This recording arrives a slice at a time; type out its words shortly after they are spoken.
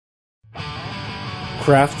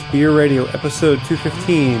Craft Beer Radio, episode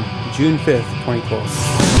 215, June 5th, 2012.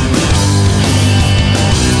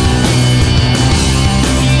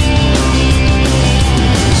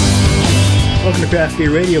 Welcome to Craft Beer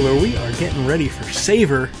Radio, where we are getting ready for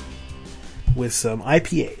Savor with some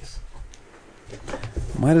IPAs.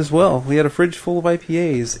 Might as well. We had a fridge full of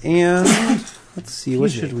IPAs, and let's see, what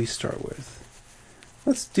should we start with?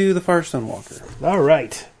 Let's do the Firestone Walker, All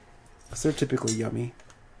right. because they're typically yummy.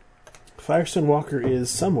 Firestone Walker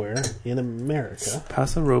is somewhere in America.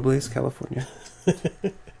 Paso Robles, California.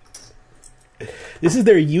 This is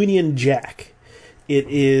their Union Jack. It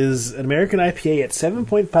is an American IPA at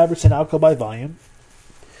 7.5% alcohol by volume,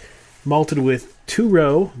 malted with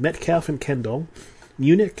two-row Metcalf and Kendall,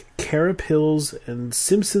 Munich, Cara Pils, and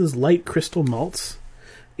Simpson's Light Crystal malts.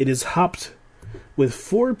 It is hopped with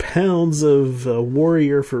 4 pounds of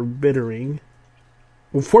Warrior for bittering.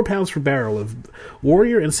 Well, 4 pounds per barrel of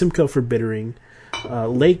Warrior and Simcoe for bittering,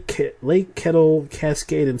 Late Kettle,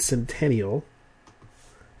 Cascade, and Centennial.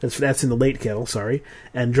 That's in the Late Kettle, sorry.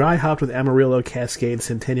 And dry hopped with Amarillo, Cascade,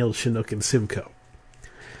 Centennial, Chinook, and Simcoe.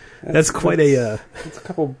 That's quite a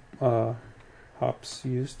couple hops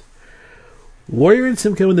used. Warrior and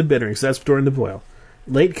Simcoe in the bittering, so that's during the boil.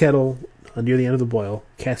 Late Kettle, near the end of the boil.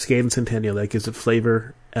 Cascade and Centennial, that gives it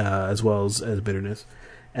flavor as well as bitterness.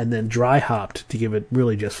 And then dry hopped to give it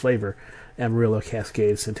really just flavor. Amarillo,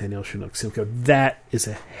 Cascade, Centennial, Chinook, Simcoe. That is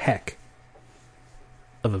a heck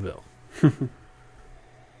of a bill.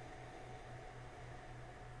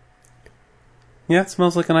 Yeah, it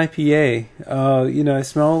smells like an IPA. I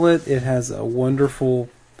smell it. It has a wonderful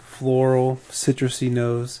floral, citrusy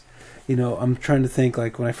nose. I'm trying to think,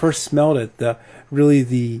 like, when I first smelled it,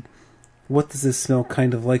 what does this smell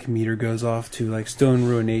kind of like meter goes off to, like Stone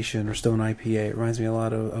Ruination or Stone IPA. It reminds me a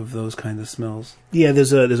lot of those kinds of smells. Yeah,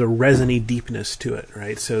 there's a resiny deepness to it,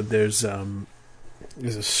 right? So there's a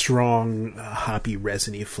strong hoppy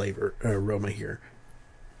resiny flavor aroma here.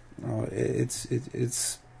 Oh, it's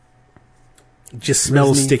It just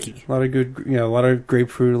smells resiny, sticky. A lot of good, a lot of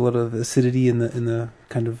grapefruit, a lot of acidity in the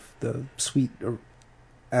kind of the sweet or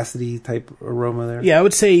acidy type aroma there. Yeah, I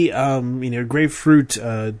would say grapefruit,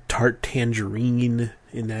 tart tangerine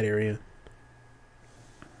in that area.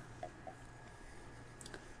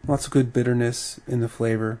 Lots of good bitterness in the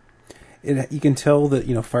flavor. You can tell that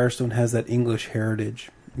Firestone has that English heritage.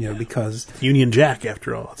 Because Union Jack,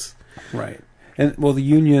 after all, it's right. And the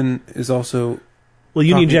Union is also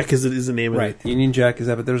Union Jack is the name of it. Right, the Union Jack is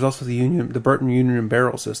that, but there's also the Burton Union and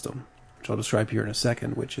Barrel system, which I'll describe here in a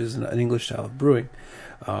second, which is an English style of brewing.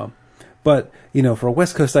 But for a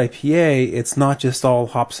West Coast IPA, it's not just all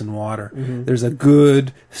hops and water. Mm-hmm. There's a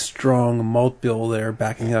good, strong malt bill there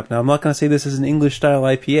backing it up. Now, I'm not going to say this is an English style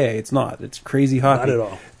IPA. It's not. It's crazy hoppy. Not at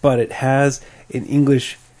all. But it has an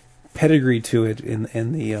English pedigree to it in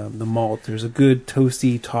the malt. There's a good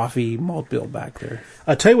toasty, toffee malt bill back there.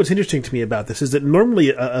 I'll tell you what's interesting to me about this is that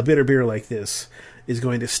normally a bitter beer like this is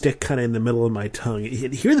going to stick kind of in the middle of my tongue.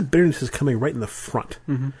 Here the bitterness is coming right in the front.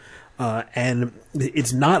 Mm-hmm. And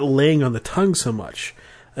it's not laying on the tongue so much.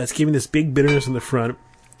 It's giving this big bitterness in the front.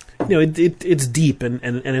 It's deep and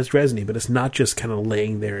it's resiny, but it's not just kind of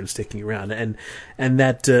laying there and sticking around. And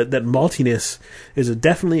that maltiness is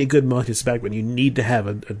definitely a good maltiness back when you need to have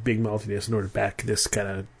a big maltiness in order to back this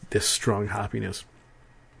strong hoppiness.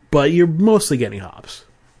 But you're mostly getting hops.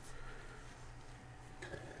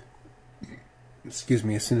 Excuse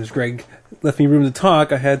me. As soon as Greg left me room to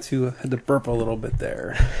talk, I had to burp a little bit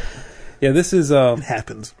there. Yeah, this is it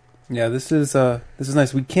happens. Yeah, this is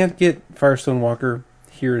nice. We can't get Firestone Walker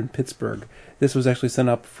here in Pittsburgh. This was actually sent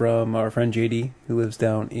up from our friend JD, who lives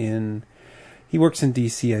down he works in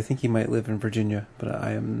DC. I think he might live in Virginia, but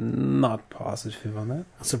I am not positive on that.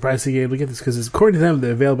 I'm surprised to be able to get this because according to them,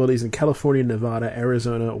 the availability is in California, Nevada,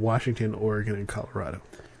 Arizona, Washington, Oregon, and Colorado.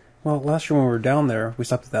 Well, last year when we were down there, we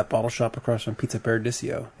stopped at that bottle shop across from Pizza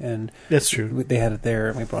Paradiso, and that's true. They had it there,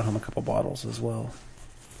 and we brought home a couple bottles as well.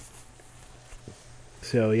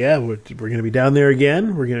 So yeah, we're going to be down there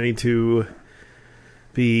again. We're going to need to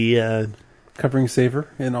be covering Savor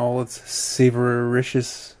in all its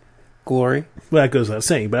savoricious glory. Well, that goes without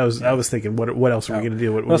saying. But I was thinking, what else are we going to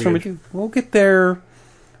do? What else are we do? We'll get there.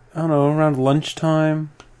 I don't know, around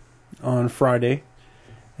lunchtime on Friday,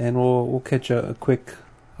 and we'll catch a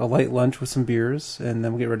light lunch with some beers, and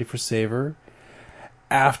then we'll get ready for Savor.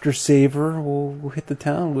 After Savor, we'll hit the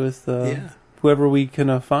town with whoever we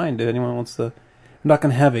can find. If anyone wants to. I'm not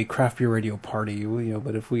going to have a craft beer radio party,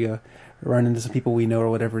 but if we run into some people we know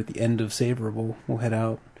or whatever at the end of Savor, we'll head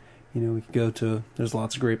out. We could go to. There's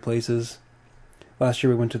lots of great places. Last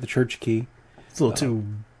year we went to the Church Key. It's a little too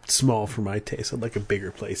small for my taste. I'd like a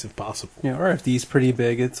bigger place if possible. Yeah, RFD is pretty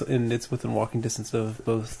big. It's within walking distance of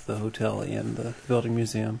both the hotel and the building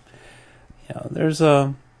museum. Yeah, there's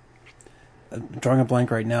I'm drawing a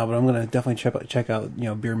blank right now, but I'm going to definitely check out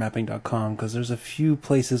beermapping.com, because there's a few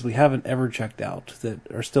places we haven't ever checked out that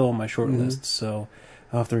are still on my short list. So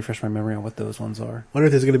I'll have to refresh my memory on what those ones are. I wonder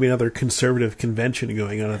if there's going to be another conservative convention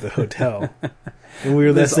going on at the hotel. When we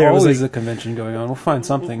were There's there, always it was a convention going on. We'll find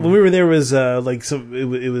something. When we were there, was it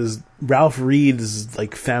was Ralph Reed's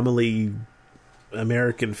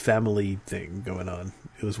American family thing going on.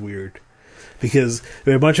 It was weird. Because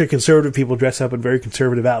there are a bunch of conservative people dressed up in very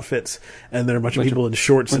conservative outfits, and there are a bunch of people in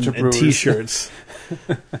shorts and T-shirts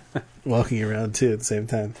walking around, too, at the same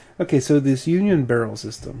time. Okay, so this Union barrel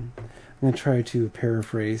system, I'm going to try to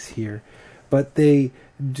paraphrase here, but they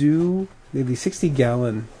have these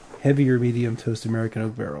 60-gallon heavier medium toast American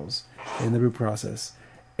oak barrels in the brew process.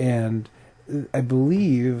 And I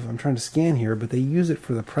believe, I'm trying to scan here, but they use it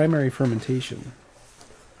for the primary fermentation.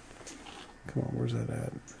 Come on, where's that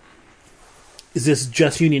at? Is this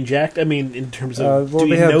just Union Jack? I mean, in terms of,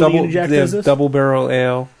 they have double barrel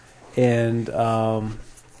ale, and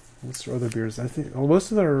what's their other beers? I think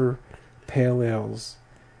most of their pale ales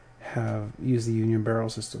have used the Union barrel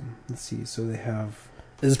system. Let's see. So they have.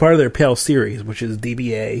 This is part of their pale series, which is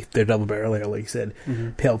DBA, their double barrel ale, like you said,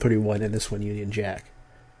 Pale 31, and this one Union Jack.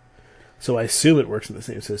 So I assume it works in the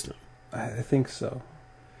same system. I think so.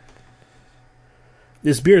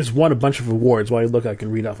 This beer has won a bunch of awards. While you look, I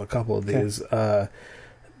can read off a couple of these. Okay.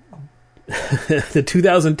 The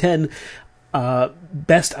 2010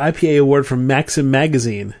 Best IPA Award from Maxim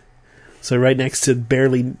Magazine. So right next to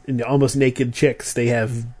Barely Almost Naked Chicks, they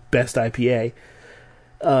have Best IPA.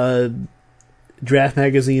 Draft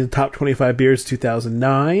Magazine Top 25 Beers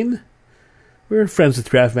 2009. We're friends with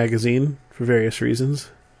Draft Magazine for various reasons.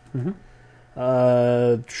 Great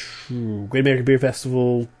American Beer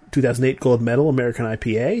Festival 2008 Gold Medal American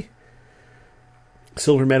IPA.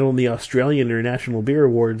 Silver Medal in the Australian International Beer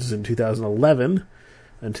Awards in 2011.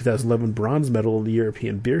 And 2011 Bronze Medal in the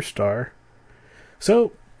European Beer Star.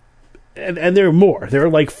 So, and there are more. There are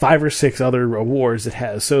like 5 or 6 other awards it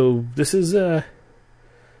has. So this is a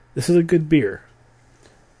good beer.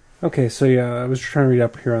 Okay, so yeah, I was trying to read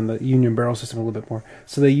up here on the Union barrel system a little bit more.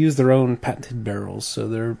 So they use their own patented barrels, so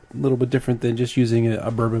they're a little bit different than just using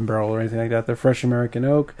a bourbon barrel or anything like that. They're fresh American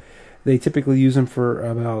oak. They typically use them for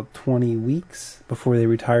about 20 weeks before they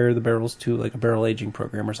retire the barrels to like a barrel aging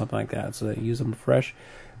program or something like that. So they use them fresh.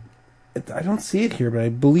 I don't see it here, but I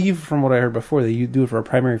believe from what I heard before, they do it for a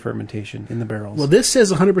primary fermentation in the barrels. Well, this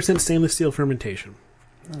says 100% stainless steel fermentation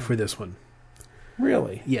for this one.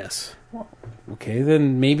 Really? Yes. Well, okay,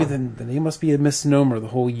 then maybe the name must be a misnomer, the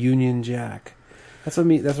whole Union Jack. That's what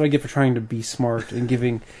I get for trying to be smart and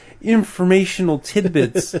giving informational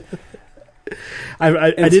tidbits.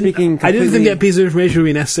 I didn't think that piece of information would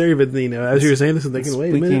be necessary, but as you were saying this, I'm thinking,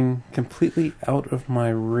 wait a minute. Completely out of my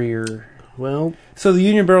rear. Well, so the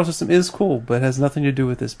Union barrel system is cool, but has nothing to do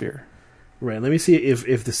with this beer. Right. Let me see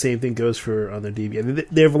if the same thing goes on their DBA.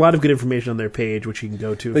 They have a lot of good information on their page, which you can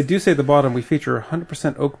go to. They do say at the bottom, we feature a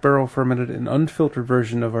 100% oak barrel fermented and unfiltered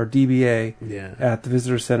version of our DBA at the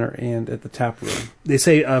visitor center and at the tap room. They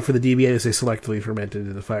say for the DBA, they say selectively fermented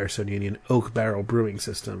in the Firestone Union oak barrel brewing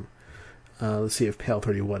system. Let's see if Pale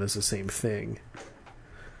 31 is the same thing.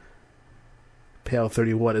 Pale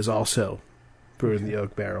 31 is also brewed in the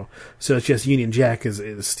oak barrel. So it's just Union Jack is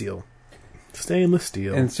steel. Stainless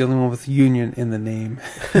steel. And it's the only one with Union in the name.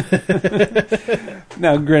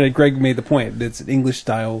 Now, granted, Greg made the point. It's an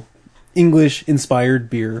English-style, English-inspired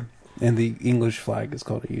beer, and the English flag is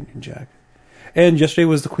called a Union Jack. And yesterday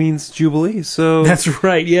was the Queen's Jubilee, so... That's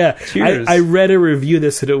right, yeah. Cheers. I read a review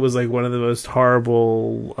that said it was like one of the most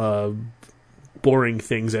horrible, boring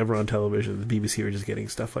things ever on television. The BBC were just getting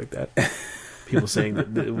stuff like that. People saying,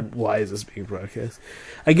 why is this being broadcast?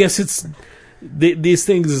 I guess it's... These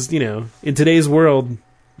things, in today's world,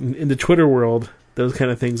 in the Twitter world, those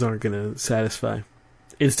kind of things aren't going to satisfy.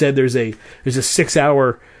 Instead, there's a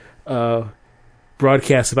 6-hour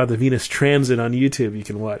broadcast about the Venus transit on YouTube you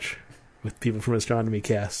can watch with people from Astronomy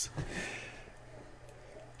Cast,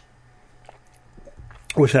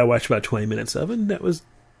 which I watched about 20 minutes of, and that was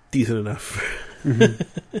decent enough.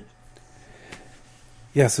 Mm-hmm.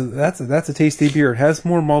 Yeah, so that's a tasty beer. It has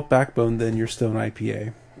more malt backbone than your Stone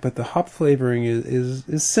IPA. But the hop flavoring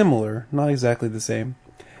is similar, not exactly the same.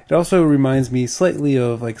 It also reminds me slightly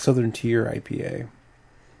of like Southern Tier IPA.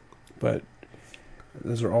 But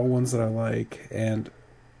those are all ones that I like, and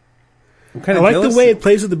I'm kind of I like the way it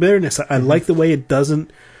plays with the bitterness. I like the way it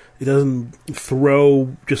doesn't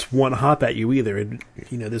throw just one hop at you either.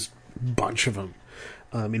 There's a bunch of them.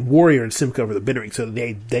 in Warrior and Simcoe for the bittering, so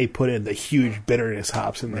they put in the huge bitterness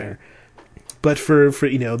hops in there. But for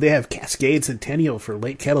they have Cascade Centennial for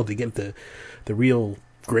late kettle to get the real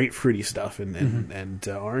grapefruity stuff and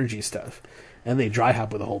orangey stuff, and they dry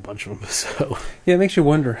hop with a whole bunch of them. So yeah, it makes you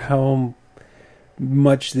wonder how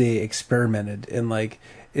much they experimented and like,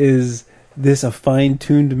 is this a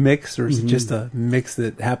fine-tuned mix, or is it just a mix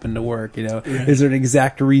that happened to work? Right. Is there an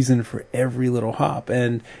exact reason for every little hop?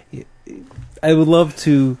 And I would love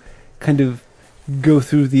to kind of go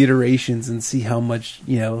through the iterations and see how much,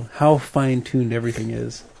 how fine-tuned everything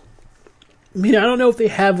is. I mean, I don't know if they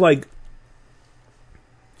have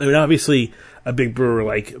obviously a big brewer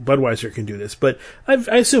like Budweiser can do this, but I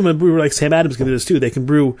assume a brewer like Sam Adams can do this too. They can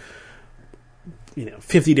brew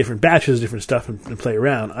 50 different batches of different stuff and play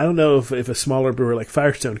around. I don't know if a smaller brewer like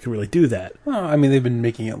Firestone can really do that. Well, I mean, they've been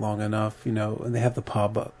making it long enough, and they have the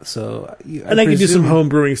pub, so... And they can do some home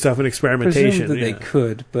brewing stuff and experimentation. That they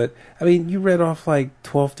could, but, I mean, you read off,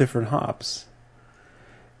 12 different hops.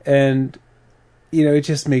 And, it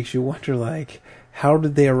just makes you wonder, how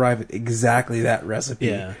did they arrive at exactly that recipe?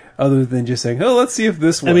 Yeah. Other than just saying, let's see if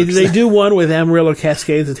this works. I mean, did they do one with Amarillo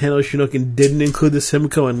Cascades and Centennial Chinook and didn't include the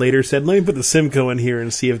Simcoe and later said, let me put the Simcoe in here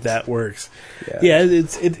and see if that works? Yeah,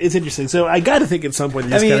 it's interesting. So I got to think at some point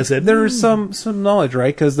they just kind of said... There's some knowledge,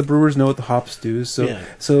 right? Because the brewers know what the hops do.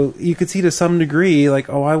 So you could see to some degree,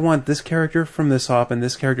 I want this character from this hop and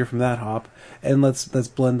this character from that hop, and let's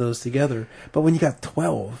blend those together. But when you got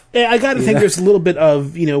 12... Yeah, I got to think there's a little bit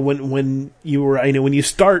of, when you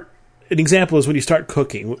start... An example is when you start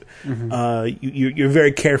cooking, you're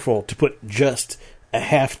very careful to put just a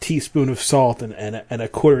half teaspoon of salt and a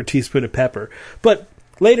quarter teaspoon of pepper. But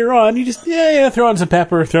later on, you just throw in some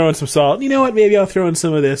pepper, throw in some salt. You know what? Maybe I'll throw in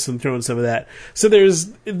some of this and throw in some of that. So there's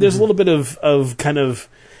a little bit of kind of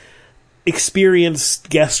experienced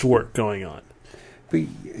guesswork going on. But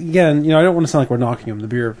again, I don't want to sound like we're knocking them. The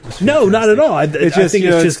beer. No, not at all. I think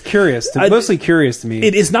it's just curious. Mostly curious to me.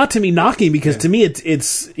 It is not to me knocking because to me it's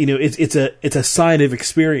a sign of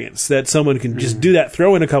experience that someone can just do that,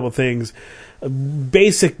 throw in a couple things,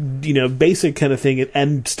 basic kind of thing,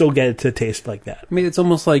 and still get it to taste like that. I mean, it's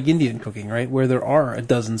almost like Indian cooking, right? Where there are a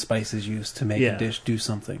dozen spices used to make a dish do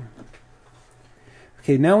something.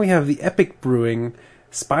 Okay, now we have the Epic Brewing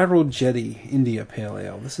Spiral Jetty India Pale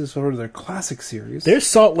Ale. This is sort of their classic series. There's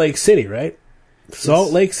Salt Lake City, right?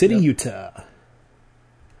 Salt Lake City, Utah.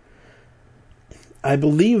 I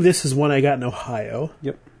believe this is one I got in Ohio.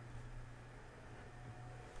 Yep.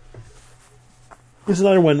 There's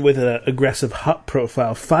another one with an aggressive hop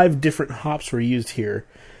profile. 5 different hops were used here.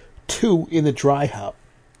 2 in the dry hop.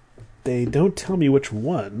 They don't tell me which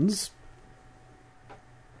ones.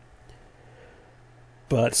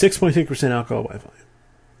 But 6.6% alcohol by volume.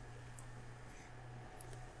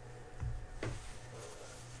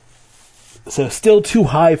 So still too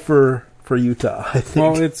high for Utah, I think.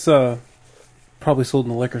 Well, it's probably sold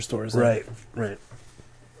in the liquor stores. Right.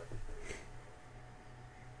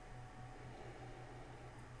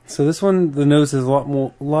 So this one, the nose is a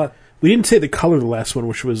lot. We didn't say the color of the last one,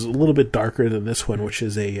 which was a little bit darker than this one, which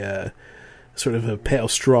is a sort of a pale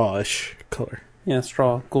strawish color. Yeah,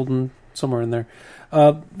 straw, golden, somewhere in there.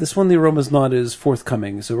 This one, the aroma's not as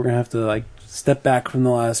forthcoming, so we're gonna have to step back from the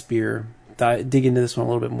last beer, dig into this one a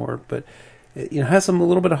little bit more. But it has a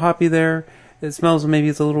little bit of hoppy there. It smells maybe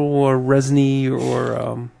it's a little more resiny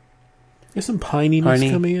or there's some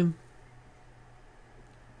pininess coming in.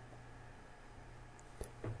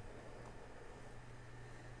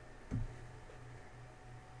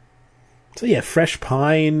 So yeah, fresh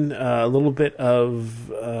pine, a little bit of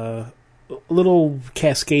a little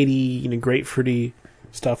cascadey, grapefruity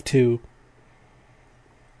stuff too.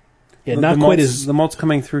 Yeah, not quite as the malt's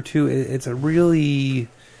coming through too. It's a really,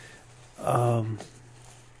 it's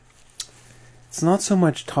not so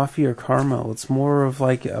much toffee or caramel. It's more of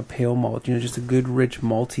like a pale malt. Just a good rich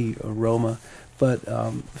malty aroma, but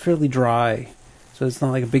fairly dry. So it's not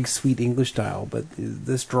like a big sweet English style, but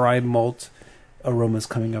this dry malt aroma's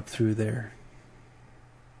coming up through there.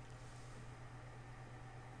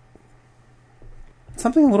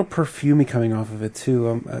 Something a little perfumey coming off of it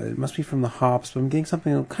too. It must be from the hops, but I'm getting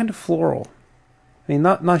something kind of floral. I mean,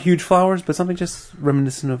 not huge flowers, but something just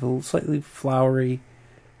reminiscent of a slightly flowery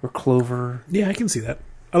or clover. Yeah, I can see that.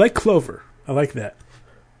 I like clover. I like that.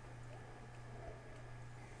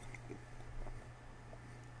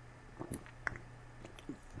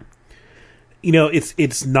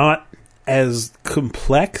 It's not as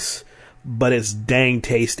complex, but it's dang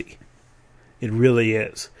tasty. It really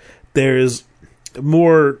is. There's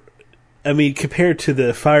more, compared to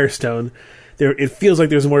the Firestone, it feels like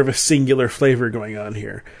there's more of a singular flavor going on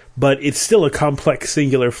here. but it's still a complex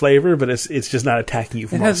singular flavor. But it's just not attacking you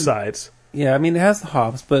from all sides. Yeah, I mean, it has the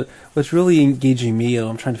hops, but what's really engaging me,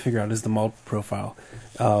 I'm trying to figure out, is the malt profile.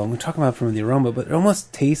 We're talking about it from the aroma, but it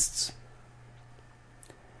almost tastes...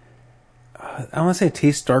 I want to say it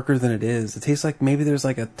tastes darker than it is. It tastes like maybe there's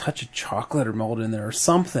like a touch of chocolate or malt in there or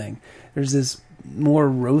something. There's this more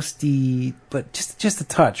roasty, but just a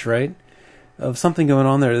touch, right? Of something going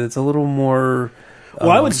on there that's a little more...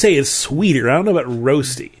 Well, I would say it's sweeter. I don't know about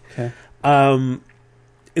roasty. Okay.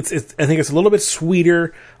 It's I think it's a little bit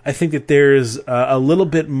sweeter. I think that there's a little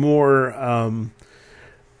bit more,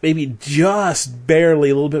 maybe just barely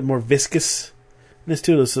a little bit more viscousness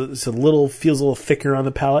to it. It's a little, feels a little thicker on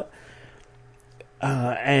the palate.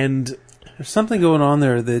 And there's something going on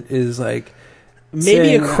there that is like...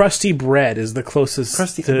 Maybe a crusty bread is the closest to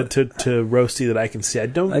roasty that I can see. I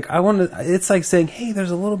don't... Like, I want to... It's like saying, hey,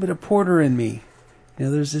 there's a little bit of porter in me. You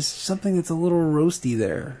know, there's just something that's a little roasty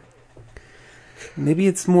there. Maybe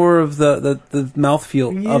it's more of the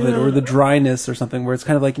mouthfeel of it, or the dryness or something, where it's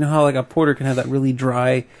kind of like, you know how like a porter can have that really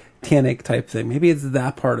dry, tannic type thing. Maybe it's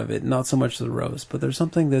that part of it, not so much the roast. But there's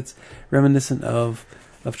something that's reminiscent of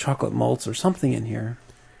chocolate malts or something in here.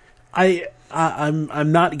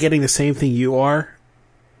 I'm not getting the same thing you are.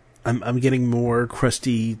 I'm getting more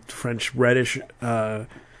crusty French breadish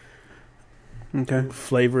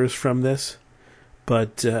flavors from this,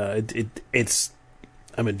 but it's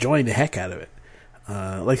I'm enjoying the heck out of it.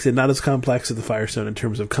 Like I said, not as complex as the Firestone in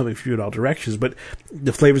terms of coming from you in all directions, but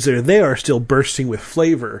the flavors that are there are still bursting with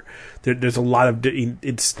flavor. There's a lot of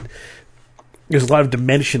there's a lot of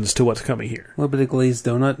dimensions to what's coming here. A little bit of glazed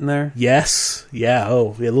donut in there. Yes, yeah.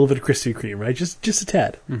 Oh, yeah, a little bit of Krispy Kreme, right? Just a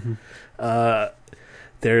tad. Mm-hmm.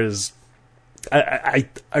 There's, I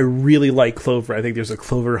really like clover. I think there's a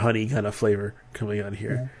clover honey kind of flavor coming on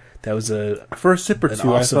here. Yeah. That was for a sip or two.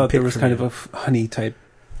 Awesome, I thought there was kind of a honey type,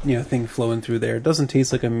 thing flowing through there. It doesn't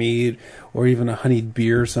taste like a mead or even a honeyed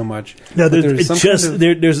beer so much. No,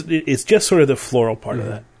 it's just sort of the floral part of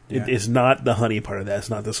that. Yeah. It's not the honey part of that. It's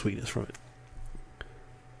not the sweetness from it.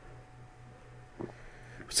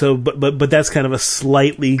 So, but that's kind of a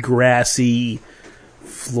slightly grassy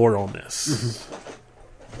floralness. Mm-hmm.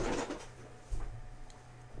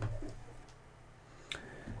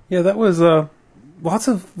 Yeah, that was lots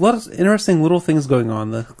of interesting little things going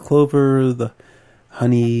on. The clover, the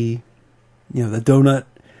honey, the donut.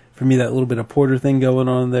 For me, that little bit of porter thing going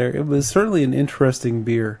on there. It was certainly an interesting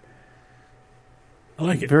beer. I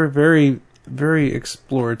like it. Very, very, very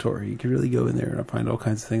exploratory. You could really go in there and find all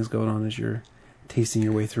kinds of things going on as you're tasting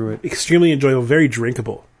your way through it. Extremely enjoyable, very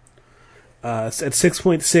drinkable. At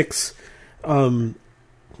 6.6,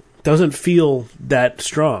 doesn't feel that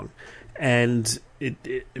strong, and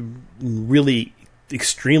it really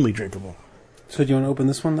extremely drinkable. So do you want to open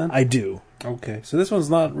this one then? I do. Okay, so this one's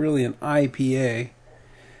not really an IPA,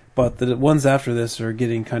 but the ones after this are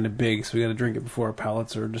getting kind of big, so we got to drink it before our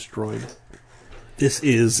palates are destroyed.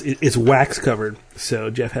 It's wax covered, so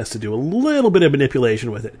Jeff has to do a little bit of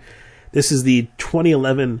manipulation with it. This is the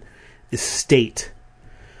 2011 Estate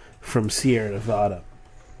from Sierra Nevada.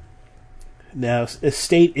 Now,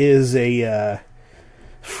 Estate is a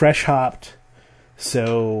fresh hopped,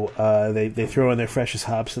 so they throw in their freshest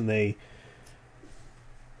hops and they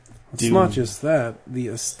It's not just that. The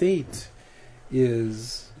Estate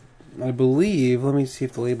is, I believe, let me see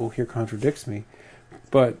if the label here contradicts me,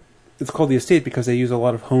 but it's called the Estate because they use a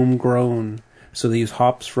lot of homegrown. So they use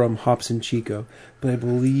hops from Hops in Chico. But I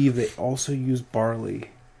believe they also use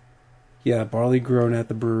barley. Yeah, barley grown at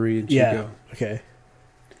the brewery in Chico. Yeah, okay.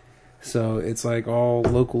 So it's like all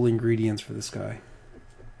local ingredients for this guy.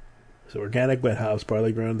 So organic wet hops,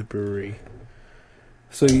 barley grown at the brewery.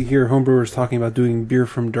 So you hear homebrewers talking about doing beer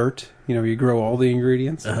from dirt. You grow all the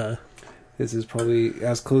ingredients. Uh-huh. This is probably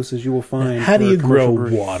as close as you will find. Now, how do you grow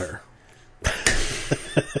water?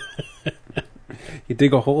 You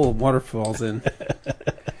dig a hole, water falls in.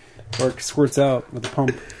 Or it squirts out with a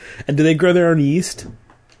pump. And do they grow their own yeast?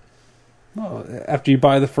 Well, after you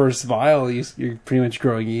buy the first vial, you're pretty much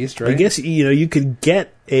growing yeast, right? I guess, you could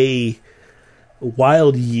get a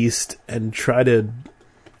wild yeast and try to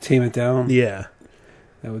tame it down. Yeah.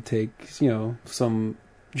 That would take, some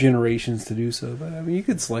generations to do so. But, you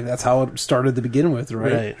could select. That's how it started to begin with,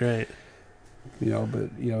 right? Right.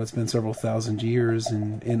 But, it's been several thousand years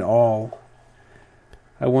in all.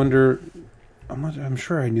 I wonder, I'm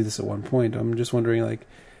sure I knew this at one point. I'm just wondering,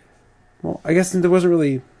 I guess there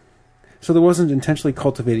wasn't intentionally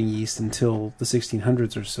cultivating yeast until the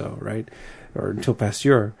 1600s or so, right? Or until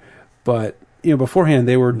Pasteur. But, beforehand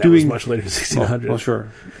they were doing... That was much later than 1600s. Well,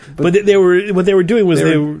 sure. But what they were doing was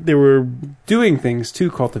they were doing things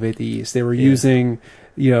to cultivate the yeast. They were using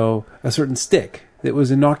a certain stick that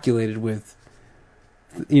was inoculated with,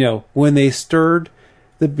 when they stirred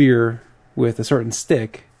the beer with a certain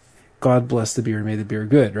stick, God blessed the beer and made the beer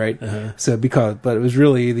good, right? Uh-huh. So but it was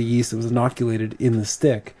really the yeast that was inoculated in the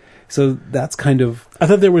stick. So that's kind of... I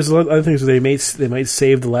thought there was other things where they might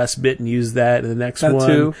save the last bit and use that in the next one.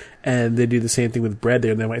 Too. And they do the same thing with bread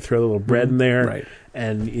there. And they might throw a little bread in there. Right.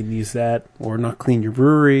 And use that. Or not clean your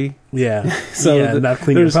brewery. Yeah. So not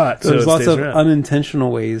clean your pot. There's lots of around. unintentional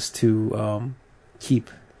ways to keep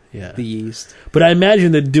the yeast. But I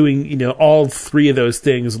imagine that doing, all three of those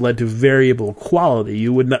things led to variable quality.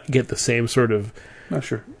 You would not get the same sort of... Oh,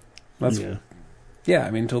 sure. Yeah,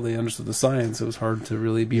 I mean, until they understood the science, it was hard to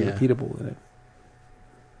really be repeatable in it.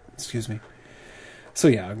 Excuse me. So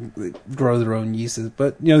yeah, grow their own yeasts.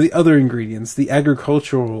 But, the other ingredients, the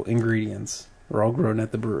agricultural ingredients, are all grown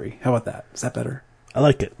at the brewery. How about that? Is that better? I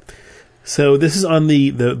like it. So this is on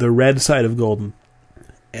the red side of Golden.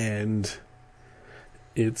 And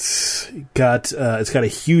it's got a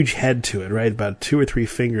huge head to it, right? About 2 or 3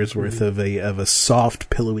 fingers worth of a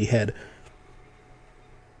soft, pillowy head.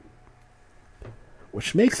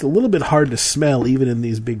 Which makes it a little bit hard to smell even in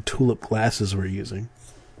these big tulip glasses we're using.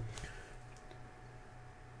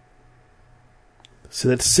 So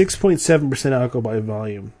that's 6.7% alcohol by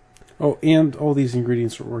volume. Oh, and all these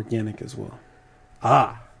ingredients are organic as well.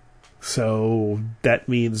 Ah. So that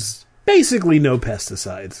means basically no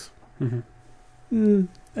pesticides. Mm-hmm.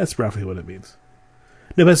 That's roughly what it means.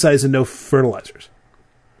 No pesticides and no fertilizers.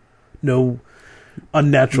 No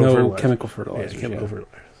unnatural fertilizers. Chemical fertilizers. Yeah, chemical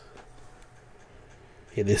fertilizers.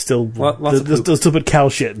 Yeah, they still they'll still put cow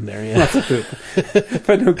shit in there. Yeah, lots of poop,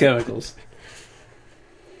 but no chemicals.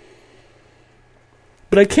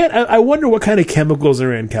 But I wonder what kind of chemicals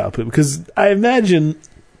are in cow poop, because I imagine,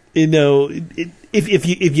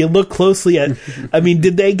 if you look closely at, I mean,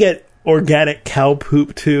 did they get organic cow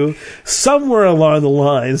poop too? Somewhere along the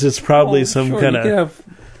lines, it's probably some kind of... You can have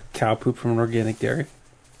cow poop from an organic dairy,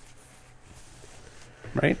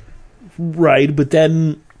 right? Right, but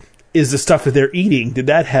then is the stuff that they're eating, did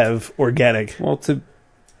that have organic? Well, to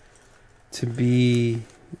be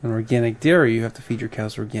an organic dairy, you have to feed your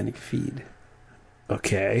cows organic feed.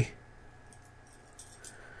 Okay.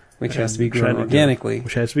 Which has to be grown organically.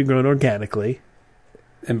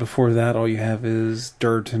 And before that, all you have is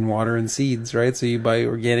dirt and water and seeds, right? So you buy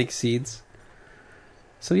organic seeds.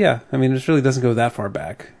 So yeah, I mean, it really doesn't go that far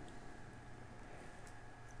back.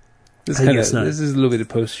 This is a little bit of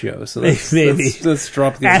post-show, so let's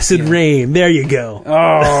drop the acid rain. There you go.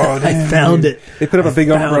 Oh, I found it. They put up a big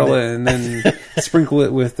umbrella and then sprinkle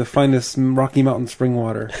it with the finest Rocky Mountain spring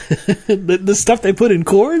water. the stuff they put in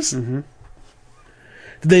cores? Mm-hmm.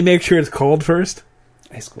 Did they make sure it's cold first?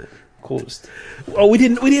 Ice cold, coldest. Oh, we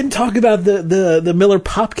didn't talk about the Miller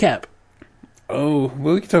Pop Cap. Oh,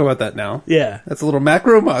 well, we can talk about that now. Yeah. That's a little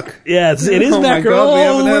macro muck. Yeah, it is oh macro.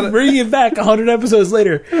 God, we're bringing it back 100 episodes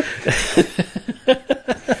later.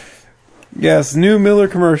 Yes, new Miller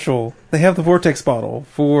commercial. They have the Vortex bottle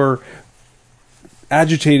for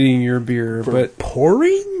agitating your beer. But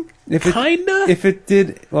pouring? Kinda? If it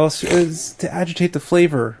did, well, it's to agitate the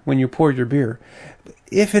flavor when you pour your beer.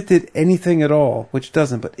 If it did anything at all, which it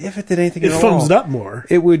doesn't, but if it did anything at all... It foams it up more.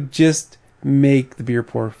 It would just... make the beer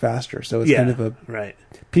pour faster. So it's kind of a... Right.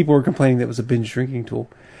 People were complaining that it was a binge drinking tool.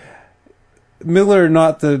 Miller,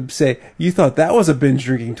 not to say, you thought that was a binge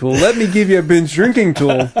drinking tool. Let me give you a binge drinking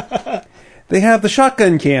tool. They have the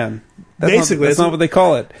shotgun can. That's not what they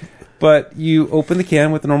call it. But you open the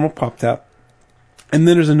can with a normal pop top. And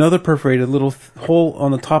then there's another perforated little hole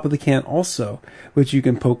on the top of the can also, which you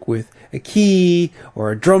can poke with a key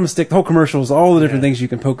or a drumstick. The whole commercial is all the different things you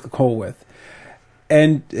can poke the hole with.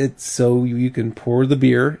 And it's so you can pour the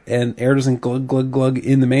beer, and air doesn't glug, glug, glug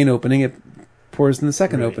in the main opening. It pours in the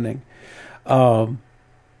second opening.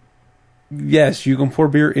 Yes, you can pour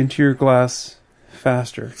beer into your glass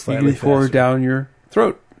faster. Slightly you can pour faster. down your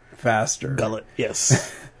throat faster. Gullet,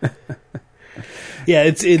 yes. Yeah,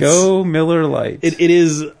 it's Go Miller Lite. It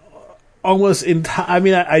is almost I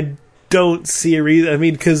mean, I don't see a reason. I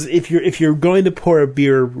mean, because if you're going to pour a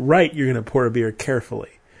beer right, you're going to pour a beer carefully.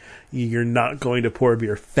 You're not going to pour a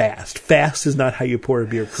beer fast. Fast is not how you pour a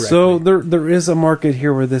beer correctly. So there is a market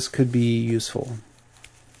here where this could be useful.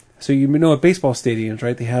 So you know at baseball stadiums,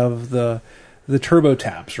 right? They have the turbo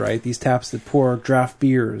taps, right? These taps that pour draft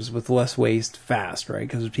beers with less waste fast, right?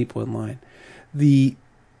 Because there's people in line. The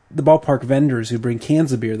ballpark vendors who bring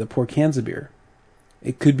cans of beer, that pour cans of beer,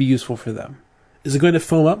 it could be useful for them. Is it going to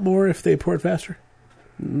foam up more if they pour it faster?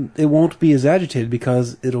 It won't be as agitated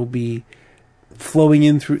because it'll be flowing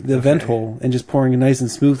in through the vent hole and just pouring it nice and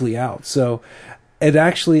smoothly out. So it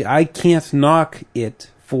actually, I can't knock it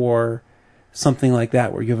for something like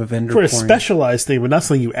that where you have a vendor For a pouring. specialized thing, but not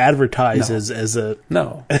something you advertise No. as a...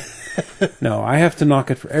 No. No, I have to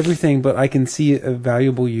knock it for everything, but I can see a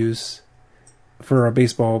valuable use for a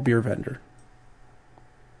baseball beer vendor.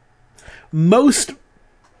 Most,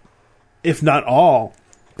 if not all,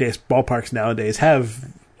 ballparks nowadays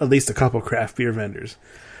have at least a couple craft beer vendors.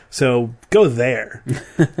 So go there.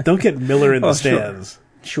 Don't get Miller in the stands.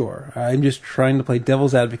 Sure. I'm just trying to play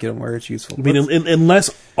devil's advocate on where it's useful. I mean, unless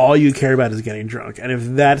all you care about is getting drunk. And if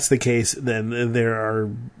that's the case, then there's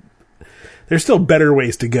still better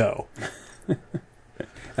ways to go.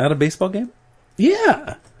 At a baseball game?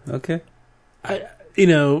 Yeah. Okay. A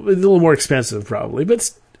little more expensive probably,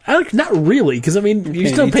 but not really, because I mean,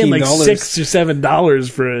 you're still paying like $6 or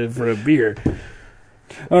 $7 for a beer.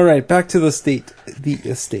 All right, back to the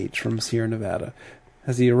estate from Sierra Nevada.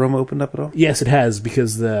 Has the aroma opened up at all? Yes, it has,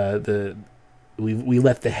 because we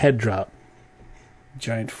let the head drop.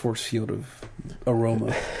 Giant force field of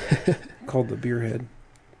aroma called the beer head.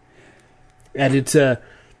 And it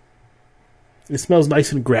smells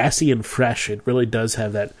nice and grassy and fresh. It really does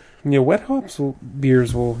have that. Wet hops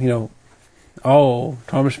beers will, oh,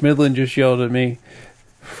 Thomas Schmidlin just yelled at me.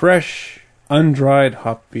 Fresh, undried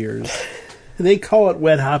hop beers. They call it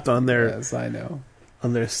wet hopped on their Yes, I know.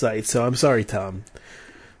 on their site. So I'm sorry, Tom.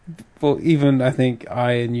 Well, even I think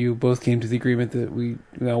I and you both came to the agreement that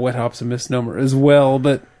wet hop's a misnomer as well,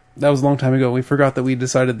 but that was a long time ago. We forgot that we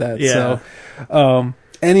decided that. Yeah. So,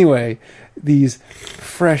 anyway, these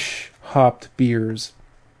fresh hopped beers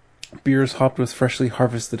hopped with freshly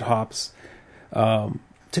harvested hops,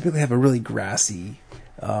 typically have a really grassy,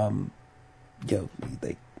 not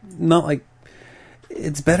like,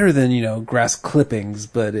 it's better than, grass clippings,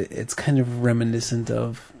 but it's kind of reminiscent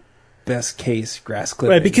of best case grass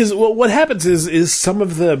clippings. Right, because what happens is some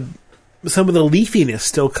of the leafiness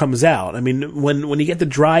still comes out. I mean, when you get the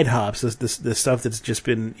dried hops, the stuff that's just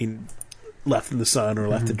been left in the sun or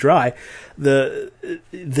left to dry, the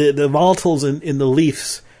volatiles in the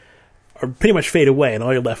leaves are pretty much fade away, and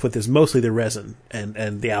all you're left with is mostly the resin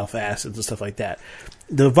and the alpha acids and stuff like that.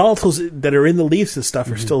 The volatiles that are in the leaves and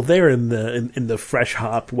stuff are still there in the fresh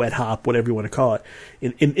hop, wet hop, whatever you want to call it,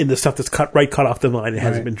 in the stuff that's cut off the vine and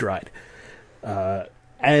hasn't been dried. So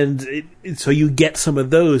you get some of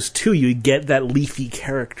those too. You get that leafy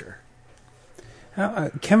character.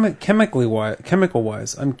 Chemical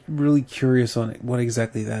wise, I'm really curious on what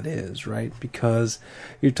exactly that is, right? Because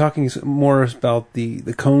you're talking more about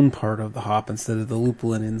the cone part of the hop instead of the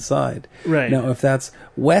lupulin inside. Right. Now, if that's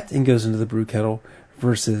wet and goes into the brew kettle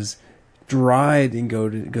versus dried and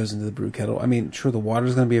goes into the brew kettle, I mean, sure, the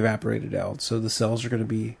water's going to be evaporated out, so the cells are going to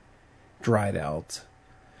be dried out.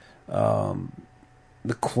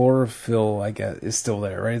 The chlorophyll, I guess, is still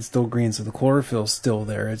there, right? It's still green, so the chlorophyll's still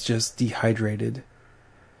there. It's just dehydrated.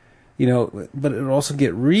 But it'll also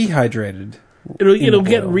get rehydrated. It'll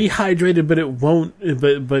get rehydrated, but it won't.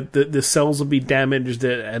 But the cells will be damaged,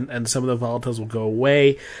 and some of the volatiles will go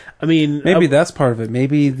away. I mean, maybe that's part of it.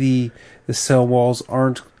 Maybe the cell walls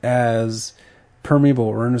aren't as permeable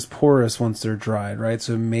or aren't as porous once they're dried, right?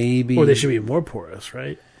 So maybe, or they should be more porous,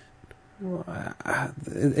 right? Well,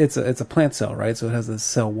 it's a plant cell, right? So it has a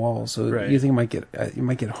cell wall. So you think it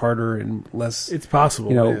might get harder and less. It's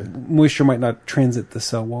possible. Moisture might not transit the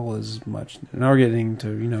cell wall as much. Now we're getting to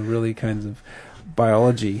really kinds of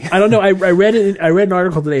biology. I don't know. I read an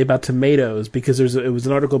article today about tomatoes, because it was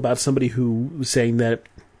an article about somebody who was saying that.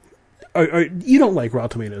 You don't like raw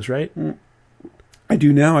tomatoes, right? I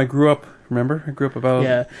do now. I grew up. Remember, I grew up about.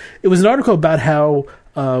 Yeah, it was an article about how.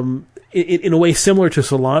 In a way similar to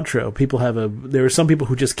cilantro, there are some people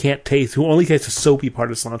who just can't taste, who only taste the soapy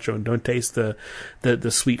part of cilantro and don't taste the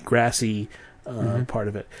sweet grassy part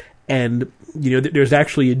of it. And there's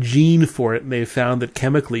actually a gene for it, and they've found that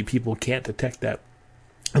chemically people can't detect that.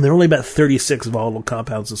 And there are only about 36 volatile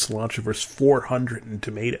compounds in cilantro versus 400 in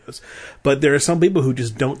tomatoes. But there are some people who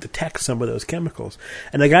just don't detect some of those chemicals.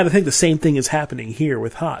 And I got to think the same thing is happening here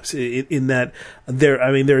with hops, in that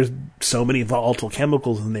there's so many volatile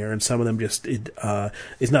chemicals in there, and some of them just,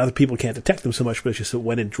 it's not that people can't detect them so much, but it's just that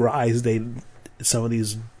when it dries, some of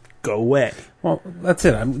these go away. Well, that's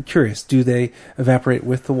it. I'm curious. Do they evaporate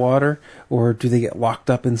with the water, or do they get locked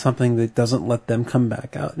up in something that doesn't let them come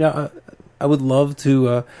back out? Now, I would love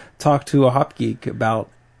to talk to a hop geek about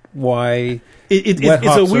why it's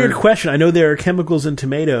a weird question. I know there are chemicals in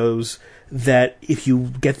tomatoes that if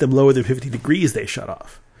you get them lower than 50 degrees, they shut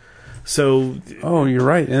off. So, you're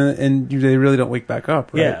right, and they really don't wake back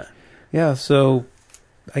up, right? Yeah. So,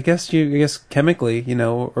 I guess chemically,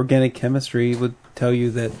 organic chemistry would tell you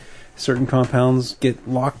that certain compounds get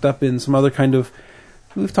locked up in some other kind of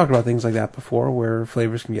we've talked about things like that before, where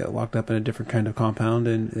flavors can get locked up in a different kind of compound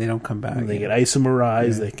and they don't come back. And they get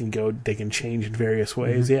isomerized. Yeah. They can change in various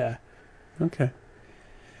ways. Mm-hmm. Yeah. Okay.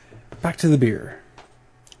 Back to the beer.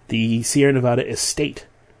 The Sierra Nevada Estate.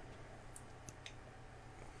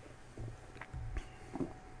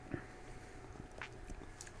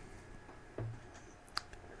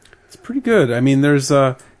 It's pretty good. I mean, there's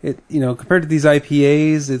compared to these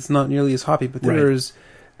IPAs, it's not nearly as hoppy, but there's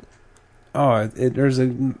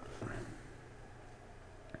I'm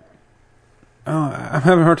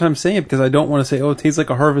having a hard time saying it because I don't want to say, it tastes like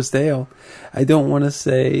a Harvest Ale. I don't want to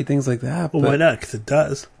say things like that. Well, why not? Because it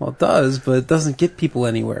does. Well, it does, but it doesn't get people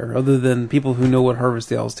anywhere other than people who know what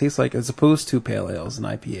Harvest Ales taste like as opposed to Pale Ales and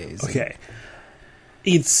IPAs. Okay.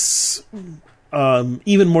 It's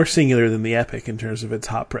even more singular than the Epic in terms of its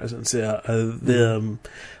hop presence.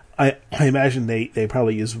 I imagine they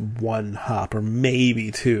probably use one hop or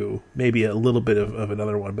maybe two, maybe a little bit of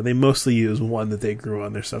another one, but they mostly use one that they grew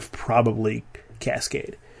on their stuff, probably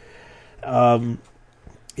Cascade.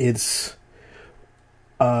 It's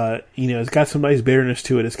got some nice bitterness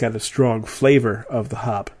to it. It's got a strong flavor of the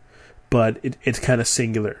hop, but it's kind of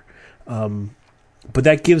singular. But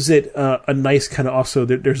that gives it a nice kind of also.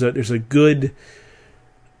 There's a good.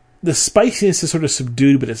 The spiciness is sort of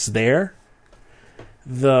subdued, but it's there.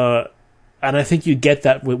 And I think you get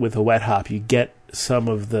that with a wet hop. You get some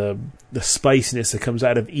of the spiciness that comes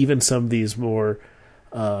out of even some of these more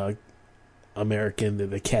American,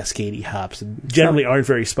 the Cascade hops. Generally aren't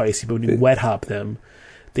very spicy, but when you wet hop them,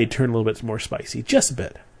 they turn a little bit more spicy, just a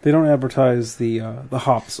bit. They don't advertise the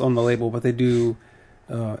hops on the label, but they do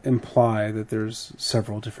imply that there's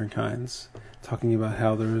several different kinds. Talking about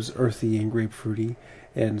how there's earthy and grapefruity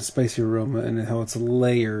and spicy aroma, and how it's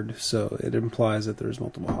layered, so it implies that there's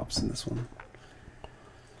multiple hops in this one.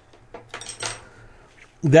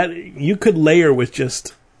 That you could layer with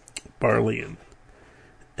just barley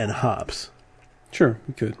and hops. Sure,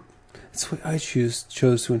 you could. That's what I chose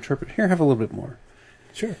to interpret. Here, have a little bit more.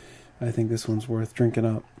 Sure. I think this one's worth drinking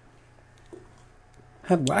up.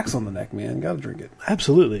 Had wax on the neck, man. Gotta drink it.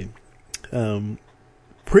 Absolutely.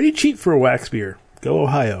 Pretty cheap for a wax beer. Go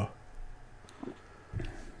Ohio.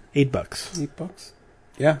 $8. $8?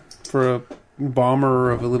 Yeah, for a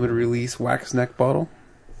bomber of a limited release wax neck bottle.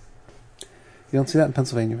 You don't see that in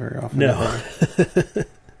Pennsylvania very often. No.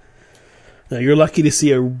 No, you're lucky to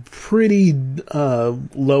see a pretty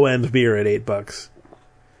low-end beer at $8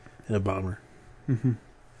 in a bomber. Mm-hmm.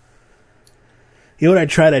 You know what I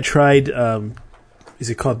tried? I tried, is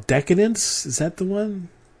it called Decadence? Is that the one?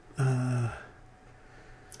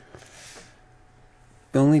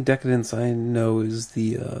 The only Decadence I know is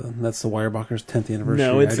that's the Weyerbacher's 10th anniversary.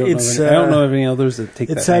 No, I don't know of any others that take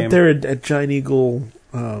that name. It's out there at Giant Eagle,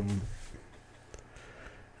 and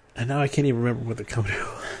now I can't even remember what the company was.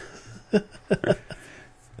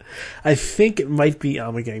 I think it might be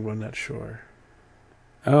Ommegang, but I'm not sure.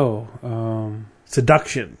 Oh,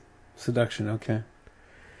 Seduction. Okay.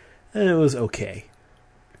 And it was okay.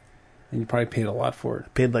 And you probably paid a lot for it. I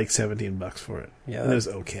paid like $17 for it. Yeah, it was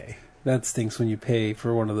okay. That stinks when you pay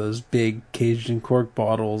for one of those big caged and corked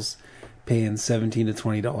bottles, paying $17 to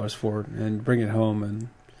 $20 for it, and bring it home and,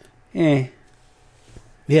 yeah,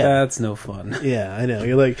 that's no fun. Yeah, I know.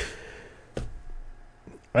 You're like,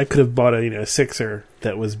 I could have bought a sixer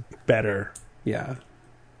that was better. Yeah.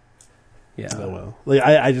 Oh well. Like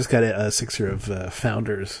I just got a sixer of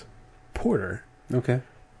Founders Porter. Okay.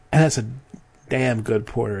 And that's a damn good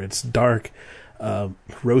porter. It's dark,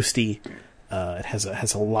 roasty. It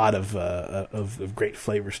has a lot of great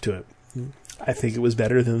flavors to it. I think it was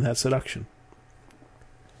better than that Seduction.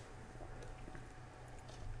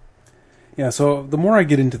 Yeah, so the more I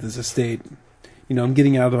get into this estate, I'm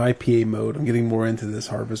getting out of IPA mode. I'm getting more into this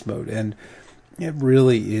harvest mode, and it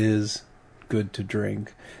really is good to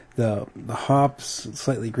drink. The hops,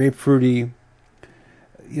 slightly grapefruity,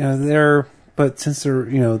 but since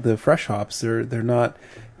they're the fresh hops, they're not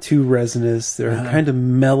too resinous. They're kind of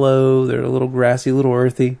mellow. They're a little grassy, a little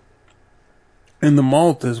earthy. And the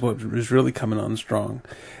malt is what is really coming on strong.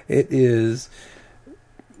 It is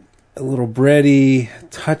a little bready,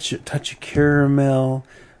 touch of caramel,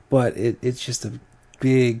 but it's just a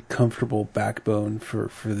big, comfortable backbone for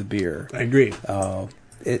the beer. I agree.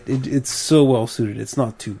 It's so well suited. It's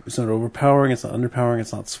not overpowering. It's not underpowering.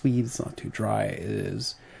 It's not sweet. It's not too dry. It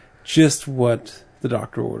is just what the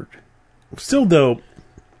doctor ordered. Still, though,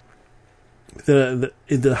 the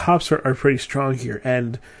hops are pretty strong here,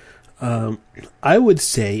 and I would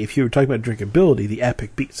say if you were talking about drinkability, the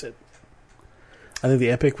Epic beats it. I think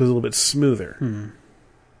the Epic was a little bit smoother.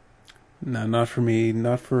 No, not for me.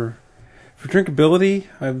 Not for For drinkability,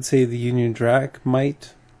 I would say the Union Jack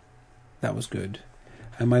might. That was good.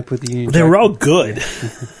 I might put the Union They Jack. were all good.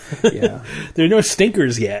 Yeah. There are no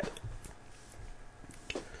stinkers yet.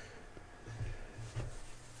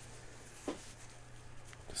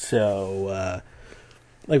 So,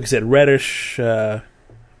 like we said, reddish,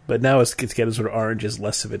 but now it's getting sort of oranges.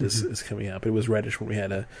 Less of it is coming out. But it was reddish when we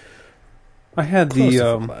had a. I had Close the to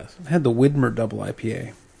full class. I had the Widmer double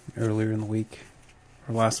IPA earlier in the week,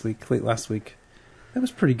 or late last week. That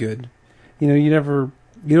was pretty good. You know, you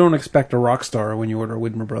don't expect a rock star when you order a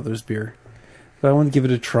Widmer Brothers beer, but I want to give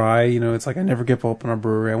it a try. You know, it's like I never give up on a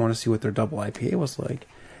brewery. I want to see what their double IPA was like.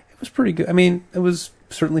 It was pretty good. I mean, it was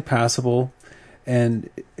certainly passable, and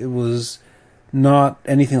it was not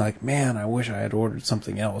anything like, man, I wish I had ordered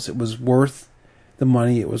something else. It was worth the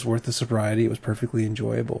money. It was worth the sobriety. It was perfectly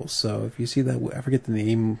enjoyable. So if you see that, I forget the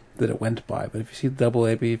name that it went by, but if you see the double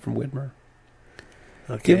IPA from Widmer,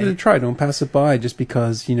 Okay. give it a try. Don't pass it by just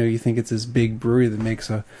because, you know, you think it's this big brewery that makes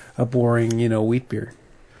a boring, you know, wheat beer.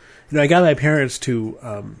 You know, I got my parents to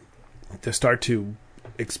start to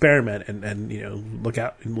experiment and you know look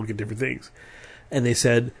out and look at different things, and they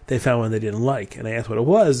said they found one they didn't like, and I asked what it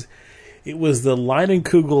was. It was the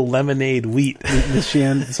Leinenkugel lemonade wheat, The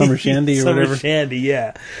summer shandy or Summer whatever. shandy.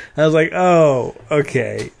 Yeah, I was like, oh,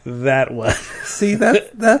 okay, that one. See,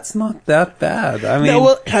 that's not that bad. I mean, No,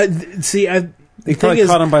 well, see, they probably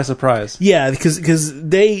caught them by surprise. yeah, because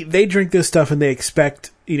they drink this stuff and they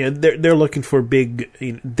expect, you know, they're looking for big.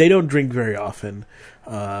 You know, they don't drink very often,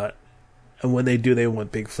 and when they do, they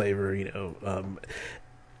want big flavor. You know,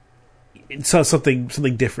 it's something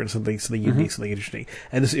different, something unique, something interesting.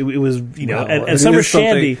 And it was, you know, Well, and Summer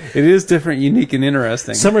Shandy. It is different, unique, and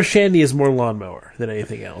interesting. Summer Shandy is more lawnmower than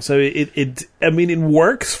anything else. So I mean, it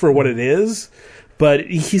works for what it is. But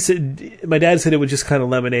he said, my dad said it was just kind of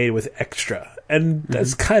lemonade with extra, and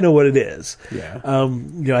that's kind of what it is. Yeah.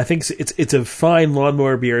 You know, I think it's a fine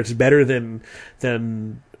lawnmower beer. It's better than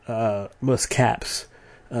most Caps,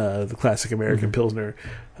 the classic American Pilsner,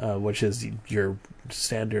 which is your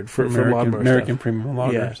standard for lawnmower American stuff. Premium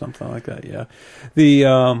Lager Yeah. or something like that. Yeah.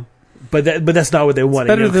 The But that's not what they want.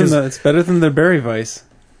 it's better than the Berry Weiss.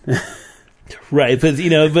 Right, but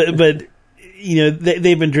you know, but you know,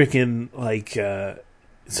 they've been drinking like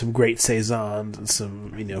some great saisons and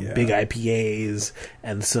some, you know, big IPAs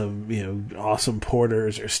and some, you know, awesome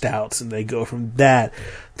porters or stouts, and they go from that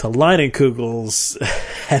to Leinenkugels.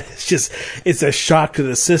 And it's a shock to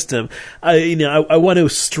the system. I want to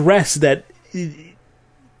stress that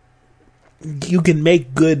you can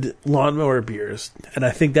make good lawnmower beers, and I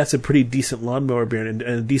think that's a pretty decent lawnmower beer and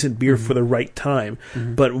a decent beer for the right time.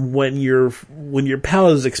 But when your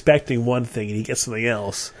palate is expecting one thing and you get something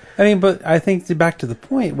else, I mean, but I think back to the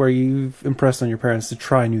point where you've impressed on your parents to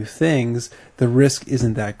try new things, the risk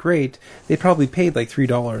isn't that great. They probably paid like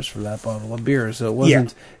 $3 for that bottle of beer, so it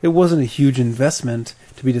wasn't a huge investment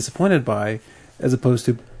to be disappointed by, as opposed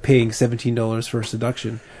to paying $17 for a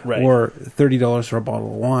Seduction, right, or $30 for a bottle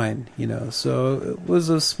of wine. You know, so it was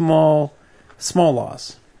a small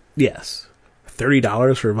loss. yes,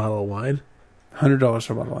 $30 for a bottle of wine. $100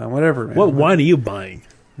 for a bottle of wine, whatever. Man. What wine are you buying?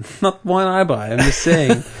 Not the wine I buy. I'm just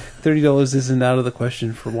saying, $30 isn't out of the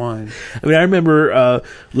question for wine. I mean, I remember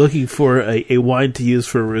looking for a wine to use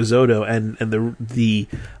for risotto, and the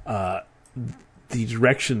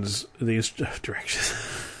directions, the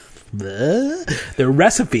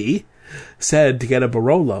recipe said to get a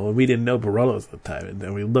Barolo, and we didn't know Barolos at the time. And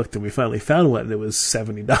then we looked, and we finally found one, and it was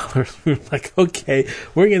 $70. We were like, okay,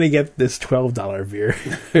 we're going to get this $12 beer,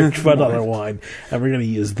 $12 wine, and we're going to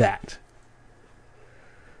use that.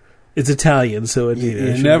 It's Italian, so it,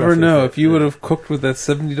 You should never roughly know. fit. If you would have cooked with that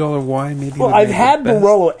 $70 wine, maybe. Well, I've had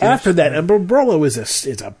Barolo after that, and Barolo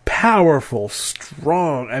is a powerful,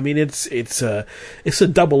 strong. I mean, it's a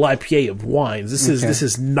double IPA of wines. This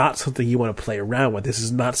is not something you want to play around with. This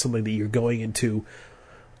is not something that you're going into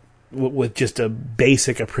with just a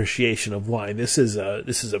basic appreciation of wine. This is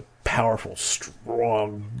a powerful,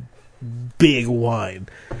 strong, big wine.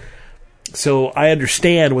 So I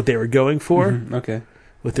understand what they were going for. Okay.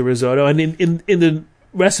 With the risotto, and in the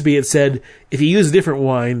recipe it said if you use a different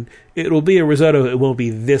wine, it will be a risotto. It won't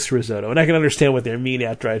be this risotto, and I can understand what they mean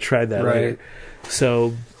after I tried that. Right. Later.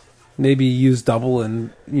 So maybe use double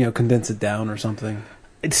and condense it down or something.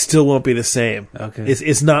 it still won't be the same. Okay.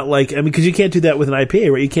 It's not like, I mean, because you can't do that with an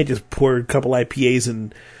IPA, right? You can't just pour a couple IPAs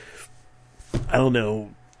and I don't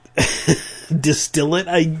know, distill it.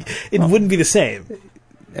 It wouldn't be the same.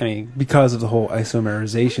 I mean, because of the whole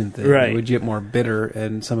isomerization thing, Right. it would get more bitter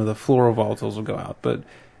and some of the floral volatiles will go out. But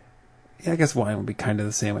Yeah, I guess wine would be kind of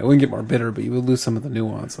the same way. It wouldn't get more bitter, but you would lose some of the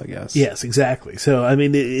nuance, I guess. Yes, exactly. So I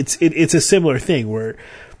mean, it's a similar thing where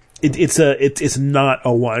it's not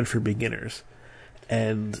a wine for beginners,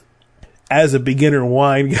 and as a beginner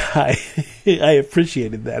wine guy, I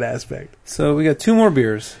appreciated that aspect. So we got 2 more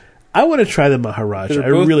beers. I want to try the Maharaja. They're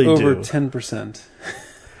I both really over do. 10%.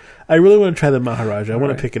 I really want to try the Maharaja. I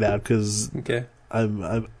want Right. to pick it out because Okay.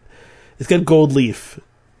 it's got gold leaf.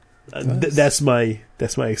 Nice. That's my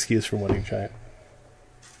excuse for wanting to try it.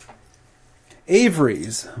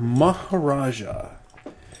 Avery's Maharaja.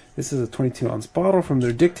 This is a 22-ounce bottle from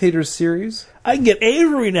their Dictators series. I can get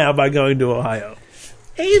Avery now by going to Ohio.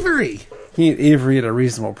 Avery. You can get Avery at a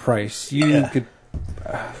reasonable price. You Yeah. could.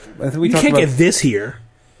 I think we You talked can't about get this here.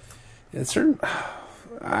 it's certain.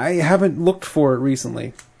 I haven't looked for it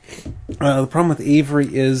recently. The problem with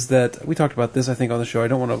Avery is that we talked about this, I think, on the show. I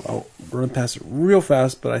don't want to I'll run past it real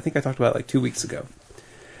fast, but I think I talked about it like 2 weeks ago.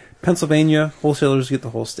 Pennsylvania, wholesalers get the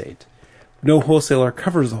whole state. No wholesaler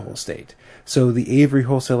covers the whole state. So the Avery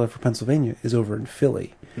wholesaler for Pennsylvania is over in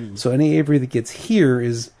Philly. So any Avery that gets here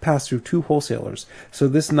is passed through 2 wholesalers. So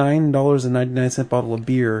this $9.99 bottle of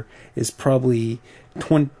beer is probably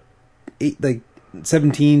 17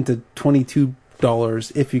 to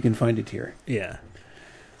 $22 if you can find it here. Yeah.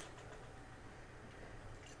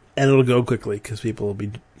 And it'll go quickly because people will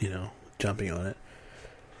be, jumping on it.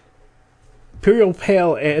 Imperial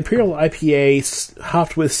IPA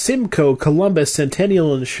hopped with Simcoe, Columbus,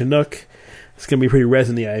 Centennial, and Chinook. It's going to be pretty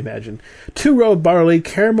resiny, I imagine. 2-row barley,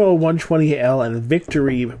 Caramel 120L, and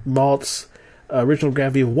Victory malts. Original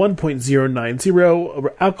gravity of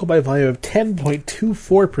 1.090. Alcohol by volume of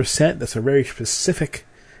 10.24%. That's a very specific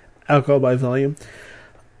alcohol by volume.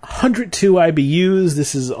 102 IBUs.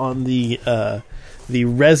 This is on the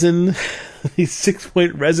resin, the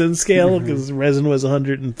 6-point resin scale, because resin was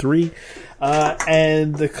 103.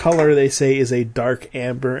 And the color, they say, is a dark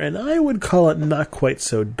amber, and I would call it not quite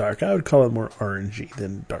so dark. I would call it more orangey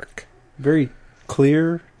than dark. Very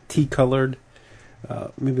clear, tea-colored,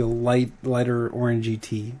 maybe a lighter orangey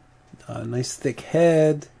tea. Nice thick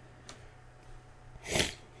head.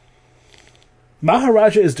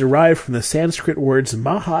 Maharaja is derived from the Sanskrit words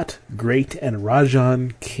Mahat, great, and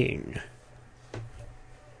Rajan, king.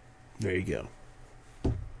 There you go.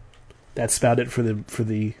 That's about it for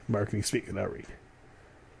the marketing speak that I'll read.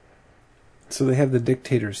 So they have the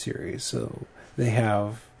Dictator series. So they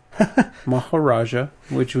have Maharaja,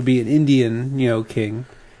 which would be an Indian, king.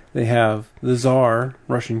 They have the Tsar,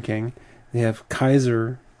 Russian king. They have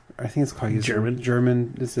Kaiser, I think it's Kaiser.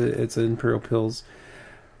 German. It's an Imperial Pils.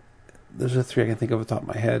 Those are 3 I can think of off the top of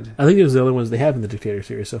my head. I think those are the other ones they have in the Dictator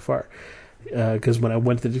series so far. Because when I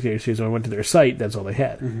went to the Dictator series, when I went to their site, that's all they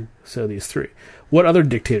had. Mm-hmm. So these 3. What other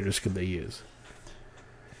dictators could they use?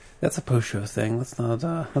 That's a post-show thing. Let's not.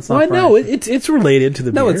 Well, no, it's related to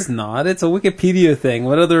the beer. No, it's not. It's a Wikipedia thing.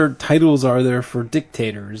 What other titles are there for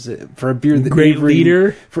dictators? For a beer that Great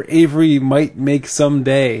leader? For Avery might make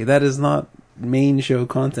someday. That is not main show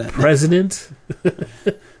content. President?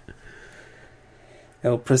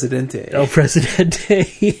 El Presidente. El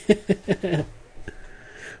Presidente.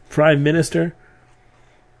 Prime Minister.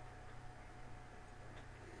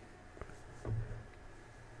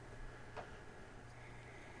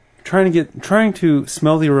 Trying to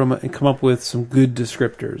smell the aroma and come up with some good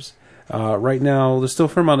descriptors. Right now, there's still a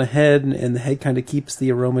fair amount of head, and the head kind of keeps the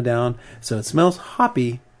aroma down, so it smells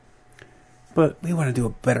hoppy. But we want to do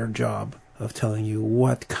a better job of telling you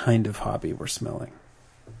what kind of hoppy we're smelling.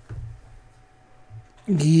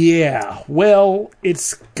 Yeah, well,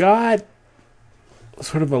 it's got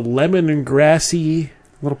sort of a lemon and grassy...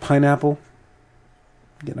 A little pineapple.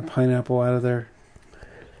 Getting a pineapple out of there.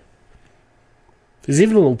 There's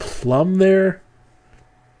even a little plum there.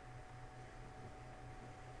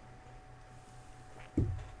 The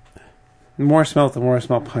more I smell it, the more I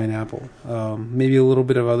smell pineapple. Maybe a little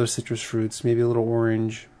bit of other citrus fruits, maybe a little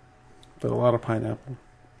orange, but a lot of pineapple.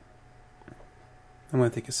 I'm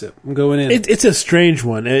going to take a sip. I'm going in. It's a strange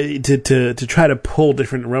one to try to pull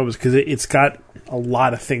different aromas because it's got a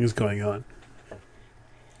lot of things going on.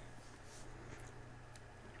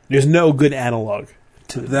 There's no good analog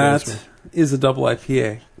to that. This one. Is a double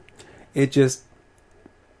IPA. It's a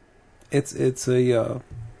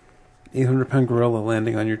 800-pound gorilla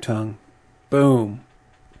landing on your tongue. Boom.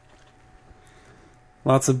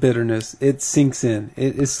 Lots of bitterness. It sinks in.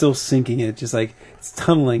 It is still sinking. It's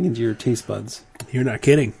tunneling into your taste buds. You're not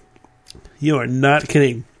kidding. You are not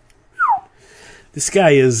kidding. This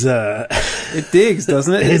guy is... It digs,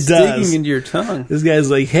 doesn't it? It's digging into your tongue. This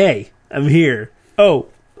guy's like, hey, I'm here. Oh,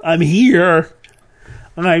 I'm here.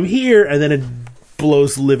 I'm here. And then it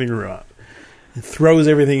blows the living room up. throws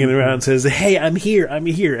everything in the round and says, "Hey, I'm here, I'm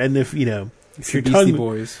here." And if It's your Beastie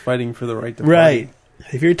Boys fighting for the right to right,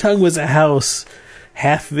 party. if your tongue was a house,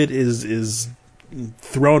 half of it is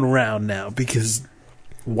thrown around now because,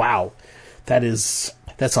 wow,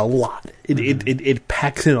 that's a lot. It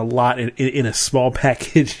packs in a lot in a small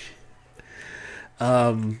package.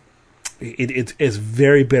 It's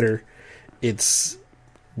very bitter. It's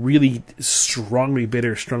really strongly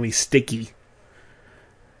bitter, strongly sticky.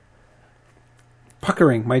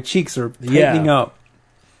 Puckering. My cheeks are tightening up.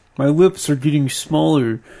 My lips are getting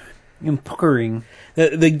smaller. I'm puckering.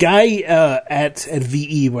 The guy at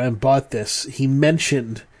VE when I bought this, he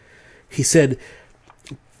said,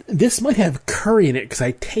 "This might have curry in it because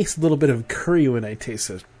I taste a little bit of curry when I taste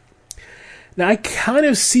it." Now I kind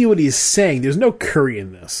of see what he's saying. There's no curry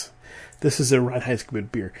in this. This is a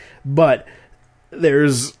Reinheitsgebot beer, but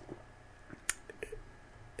there's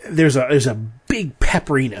a big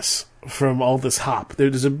pepperiness from all this hop.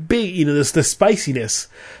 There's a big, the spiciness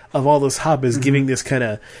of all this hop is giving this kind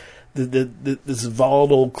of this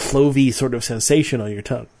volatile, clovey sort of sensation on your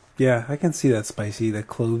tongue. Yeah, I can see that spicy, that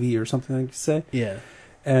clovey or something like you say. Yeah.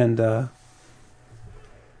 And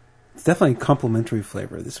it's definitely a complementary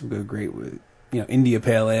flavor. This would go great with, India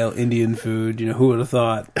Pale Ale, Indian food. Who would have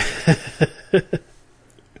thought?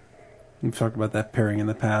 We've talked about that pairing in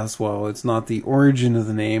the past. While it's not the origin of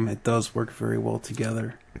the name, it does work very well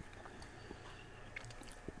together.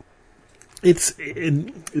 It's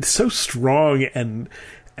so strong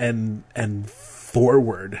and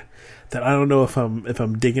forward that I don't know if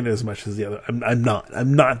I'm digging it as much as the other. I'm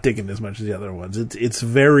not digging it as much as the other ones. It's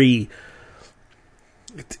really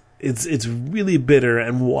bitter,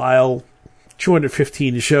 and while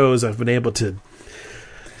 215 shows I've been able to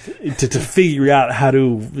figure out how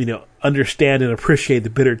to understand and appreciate the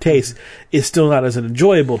bitter taste, is still not as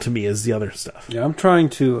enjoyable to me as the other stuff. Yeah, I'm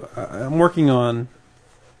working on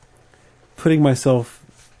putting myself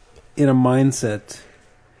in a mindset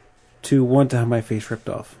to want to have my face ripped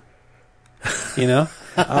off.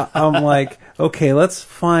 I'm like, okay, let's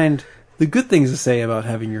find the good things to say about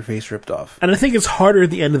having your face ripped off. And I think it's harder at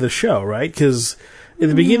the end of the show, right? Because at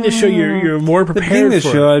the beginning of the show, you're more prepared. At the beginning of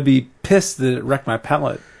the show, I'd be pissed that it wrecked my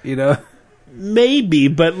palate. Maybe,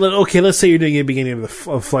 but okay, let's say you're doing it at the beginning of the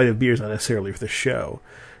flight of beers, not necessarily for the show.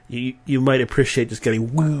 You might appreciate just getting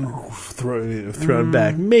thrown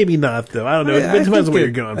back. Maybe not, though. I don't know. It depends on what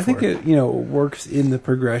you're going for. I think it works in the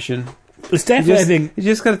progression. It's definitely, I think, you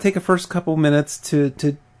just got to take a first couple minutes to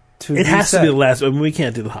it has to be the last. I mean, we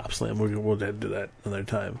can't do the hop slam. We'll have to do that another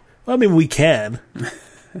time. Well, I mean, we can.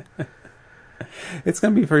 It's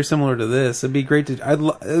going to be very similar to this. It'd be great to.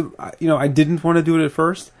 I didn't want to do it at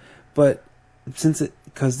first, but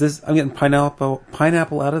because I'm getting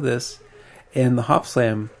pineapple out of this, and the hop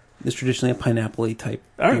slam is traditionally a pineapple-y type.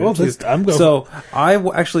 All right, well, I'm going. So I'm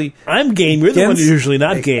game. You're the one who's usually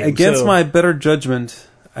not game. Against my better judgment,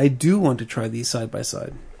 I do want to try these side by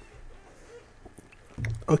side.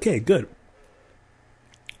 Okay, good.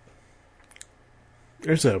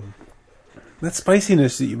 That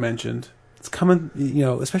spiciness that you mentioned. It's coming,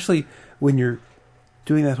 especially when you're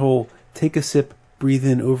doing that whole take a sip, breathe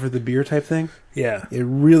in over the beer type thing. Yeah. It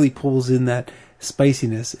really pulls in that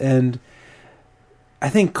spiciness. And I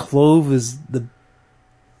think clove is the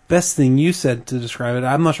best thing you said to describe it.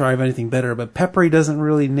 I'm not sure I have anything better, but peppery doesn't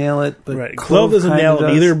really nail it. But right. Clove doesn't nail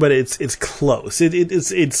it either, but it's close. It's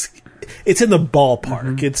in the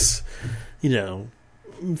ballpark. Mm-hmm. It's,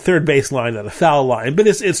 third base line, not a foul line, but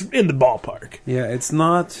it's in the ballpark. Yeah, it's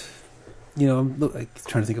not. I'm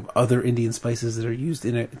trying to think of other Indian spices that are used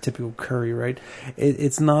in a typical curry, right?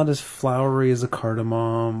 It's not as flowery as a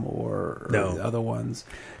cardamom or the other ones.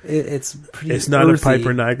 It's pretty. It's not earthy. a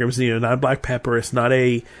Piper Niagara, not black pepper. It's not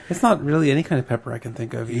really any kind of pepper I can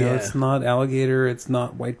think of. It's not alligator. It's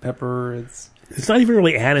not white pepper. It's not even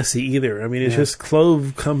really anisey either. I mean, it's just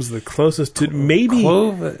clove comes the closest to maybe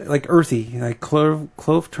clove, like earthy. Like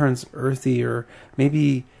clove turns earthy, or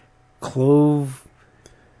maybe clove.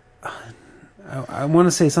 I want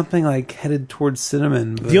to say something like headed towards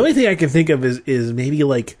cinnamon. But the only thing I can think of is maybe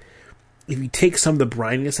like if you take some of the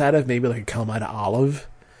brininess out of, maybe like a Kalamata olive.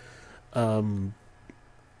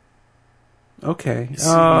 Okay.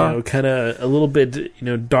 Kind of a little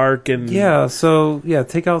bit, dark and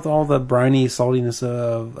take out all the briny saltiness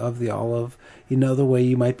of the olive. The way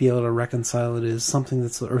you might be able to reconcile it is something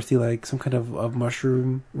that's earthy, like some kind of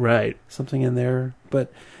mushroom, right? Something in there, but.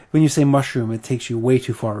 When you say mushroom, it takes you way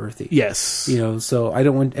too far earthy. Yes. So I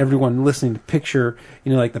don't want everyone listening to picture,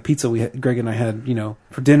 like the pizza Greg and I had,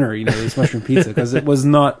 for dinner, this mushroom pizza, because it was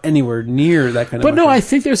not anywhere near that kind of But mushroom. No, I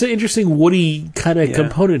think there's an interesting woody kind of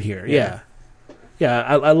component here. Yeah. Yeah,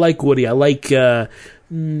 I like woody. I like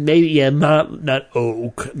maybe not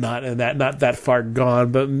oak, not that far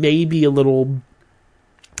gone, but maybe a little.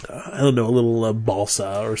 I don't know, a little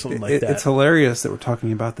balsa or something like that. It's hilarious that we're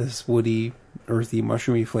talking about this woody, earthy,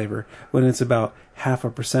 mushroomy flavor when it's about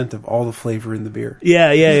 0.5% of all the flavor in the beer.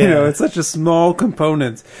 Yeah. You know, it's such a small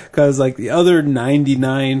component because like the other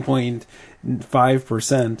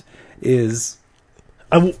 99.5% is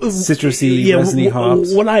citrusy, resiny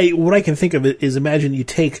hops. What I can think of is imagine you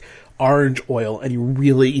take orange oil and you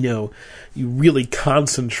really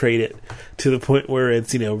concentrate it to the point where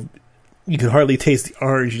it's, you can hardly taste the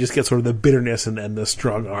orange. You just get sort of the bitterness and the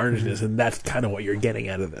strong orangeness, and that's kind of what you're getting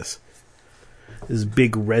out of this. This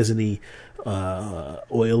big resiny,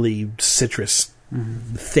 oily citrus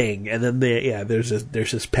thing, and then there's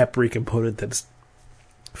this peppery component that's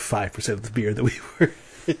 5% of the beer that we were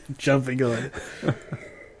jumping on.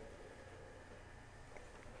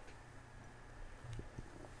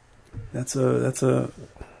 That's a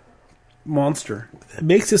monster. It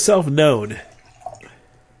makes itself known.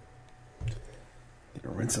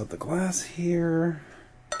 Rinse out the glass here.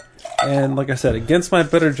 And like I said, against my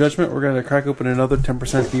better judgment, we're going to crack open another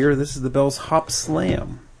 10% beer. This is the Bell's Hop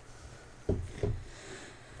Slam.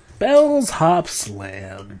 Bell's Hop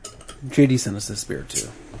Slam. JD sent us this beer too.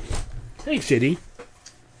 Thanks, JD.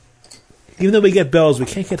 Even though we get Bell's, we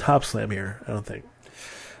can't get Hop Slam here, I don't think.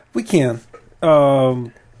 We can.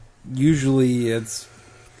 Usually it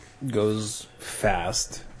goes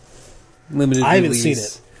fast. Limited I haven't release. seen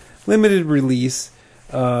it. Limited release.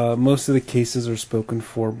 Most of the cases are spoken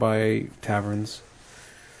for by taverns.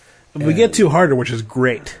 We get Two Hearted, which is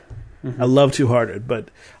great. I love Two Hearted, but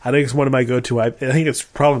I think it's one of my go-to. I think it's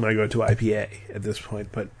probably my go-to IPA at this point.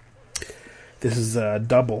 But this is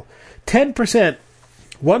double 10%.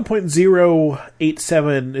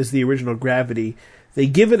 1.087 is the original gravity. They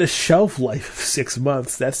give it a shelf life of 6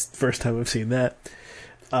 months. That's the first time I've seen that.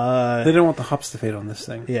 They don't want the hops to fade on this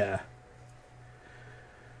thing. Yeah.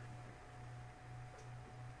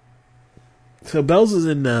 So Bell's is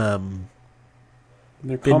in They're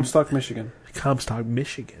Comstock, Michigan. Comstock,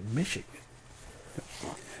 Michigan.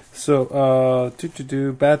 So,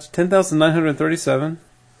 batch 10,937.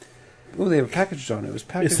 Oh, they have a package on it. It was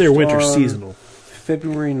packaged. It's their winter on seasonal.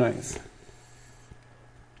 February 9th.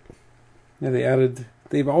 Yeah,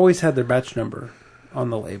 they've always had their batch number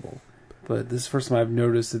on the label. But this is the first time I've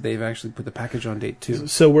noticed that they've actually put the package on date too.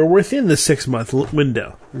 So we're within the 6 month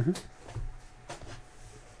window. Mm-hmm.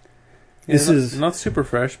 Yeah, this is not super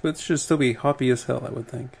fresh, but it should still be hoppy as hell, I would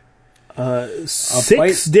think.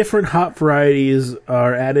 6 different hop varieties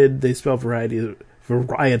are added. They spell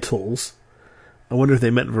varietals. I wonder if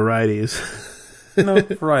they meant varieties. No,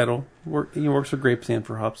 varietal. He works for grapes and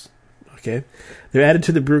for hops. Okay. They're added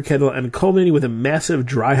to the brew kettle and culminating with a massive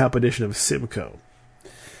dry hop edition of Simcoe.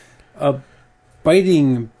 A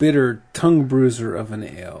biting, bitter tongue bruiser of an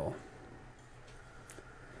ale.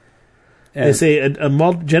 And they say a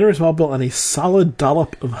generous malt bill and a solid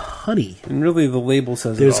dollop of honey. And really, the label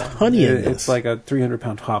says there's it all. Honey in this. It's like a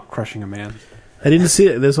 300-pound hop crushing a man. I didn't see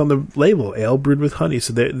it. This on the label. Ale brewed with honey.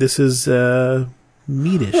 So this is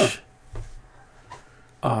meatish. Huh.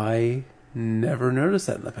 I never noticed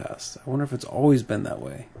that in the past. I wonder if it's always been that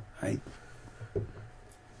way.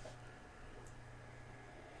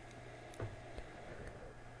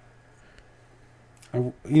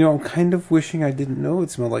 I'm kind of wishing I didn't know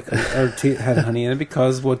it smelled like or had honey in it,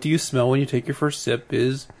 because what do you smell when you take your first sip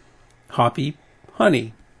is hoppy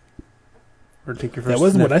honey. Or take your first That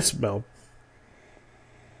wasn't sniff. what I smelled.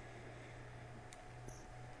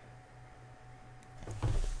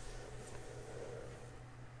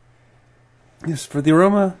 Yes, for the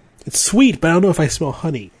aroma, it's sweet, but I don't know if I smell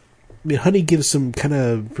honey. I mean, honey gives some kind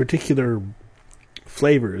of particular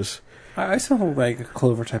flavors. I smelled like a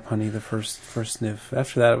clover type honey the first sniff.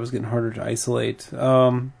 After that, it was getting harder to isolate.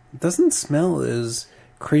 It doesn't smell as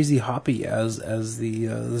crazy hoppy as the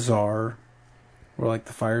Czar or like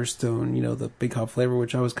the Firestone, the big hop flavor,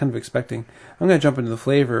 which I was kind of expecting. I'm going to jump into the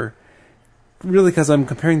flavor really because I'm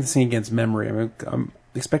comparing this thing against memory. I'm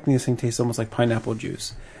expecting this thing to taste almost like pineapple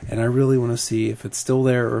juice, and I really want to see if it's still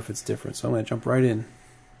there or if it's different. So I'm going to jump right in.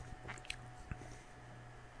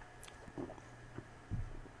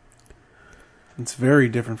 It's very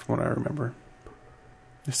different from what I remember.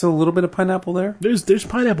 There's still a little bit of pineapple there. There's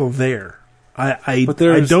pineapple there. I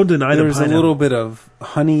don't deny the pineapple. There's a little bit of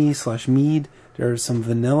honey / mead. There's some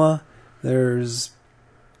vanilla. This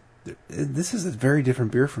is a very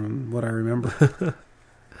different beer from what I remember.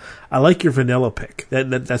 I like your vanilla pick.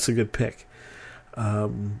 That's a good pick. I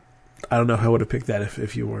don't know how I would have picked that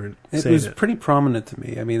if you weren't saying it. It was pretty prominent to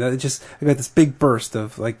me. I mean, I got this big burst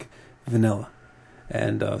of like vanilla.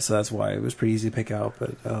 And so that's why it was pretty easy to pick out,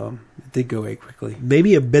 but it did go away quickly.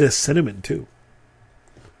 Maybe a bit of cinnamon, too.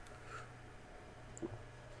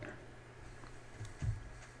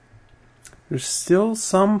 There's still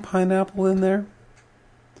some pineapple in there,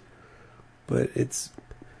 but it's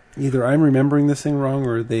either I'm remembering this thing wrong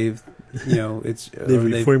or they've they've changed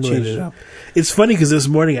it up. It's funny because this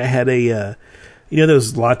morning I had a,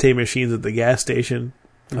 those latte machines at the gas station.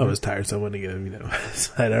 I was tired, so I wanted to get them, I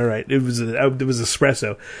said, all right. It was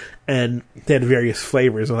espresso, and they had various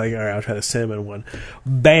flavors. I'm like, all right, I'll try the cinnamon one.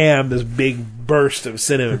 Bam! This big burst of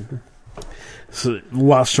cinnamon. So a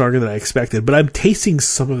lot stronger than I expected. But I'm tasting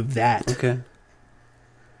some of that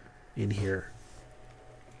in here.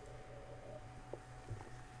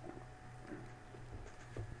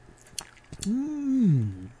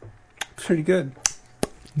 Pretty good.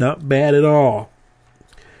 Not bad at all.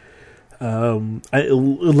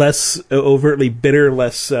 Less overtly bitter,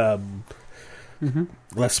 less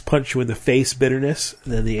less punch you in the face bitterness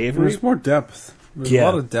than the Avery. There's more depth. There's a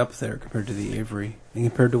lot of depth there compared to the Avery, and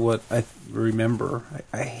compared to what I remember.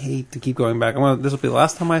 I hate to keep going back. This will be the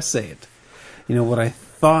last time I say it. What I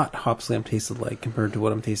thought Hop Slam tasted like compared to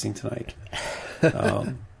what I'm tasting tonight.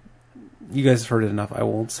 You guys have heard it enough. I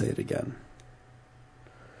won't say it again.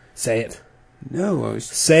 Say it. No.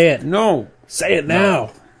 Say it. No. Say it now.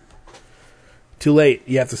 No. Too late.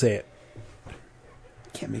 You have to say it.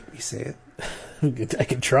 Can't make me say it. I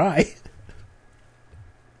can try.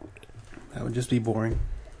 That would just be boring.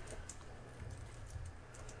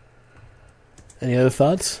 Any other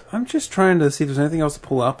thoughts? I'm just trying to see if there's anything else to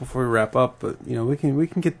pull out before we wrap up, but we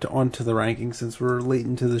can get onto the rankings since we're late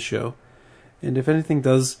into the show. And if anything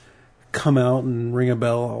does come out and ring a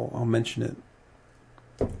bell, I'll mention it.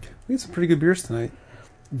 We had some pretty good beers tonight.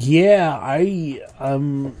 Yeah,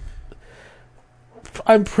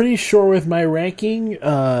 I'm pretty sure with my ranking.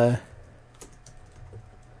 I'm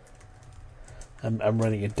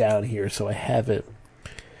running it down here so I have it.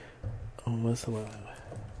 Oh, what's the one?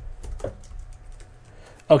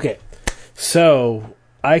 Okay, so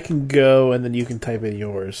I can go and then you can type in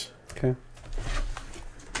yours. Okay.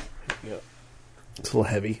 It's a little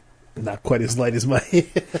heavy, not quite as light as my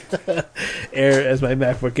Air as my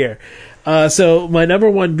MacBook Air. So my number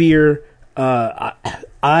one beer,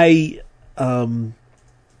 it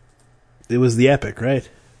was the Epic, right?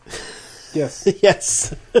 Yes.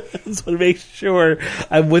 Yes. Just want to make sure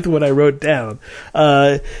I'm with what I wrote down.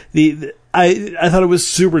 I thought it was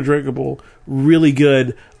super drinkable, really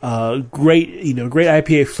good, great, great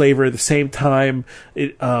IPA flavor at the same time.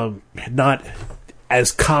 It, not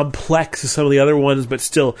as complex as some of the other ones, but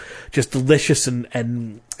still just delicious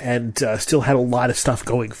and still had a lot of stuff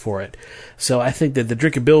going for it. So I think that the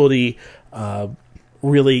drinkability,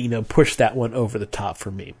 really, pushed that one over the top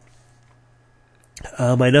for me.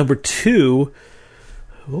 My number two,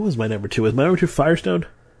 what was my number two? Was my number two Firestone?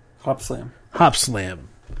 Hop Slam. Hop Slam.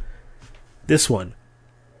 This one.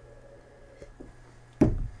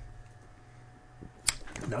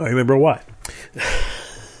 Now I remember why.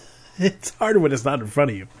 It's harder when it's not in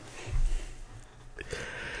front of you.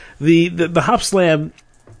 The Hop Slam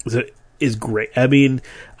is great. I mean,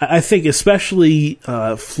 I think especially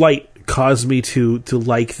Flight caused me to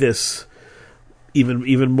like this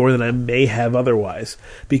even more than I may have otherwise.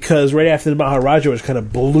 Because right after the Maharaja, which kind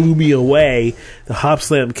of blew me away, the Hop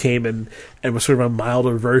Slam came and was sort of a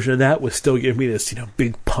milder version of that, was still giving me this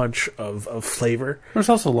big punch of flavor. There's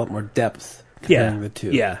also a lot more depth comparing the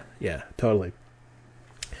two. Yeah, totally.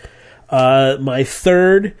 My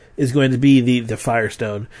third is going to be the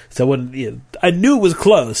Firestone. So when I knew it was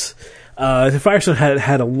close. The Firestone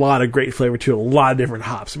had a lot of great flavor to it, a lot of different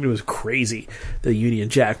hops. I mean, it was crazy, the Union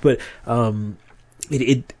Jack, but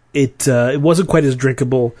it wasn't quite as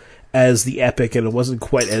drinkable as the Epic, and it wasn't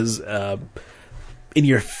quite as in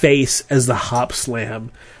your face as the Hop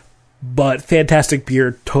Slam. But fantastic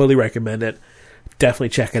beer, totally recommend it. Definitely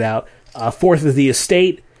check it out. Fourth is the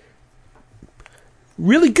Estate.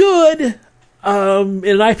 Really good. In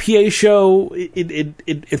an IPA show,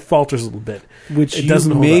 it falters a little bit. Which it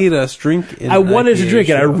doesn't made us drink. I wanted to drink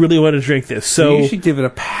it. I really wanted to drink this. So you should give it a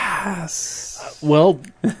pass. Well,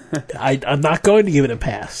 I'm not going to give it a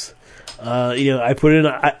pass. I put it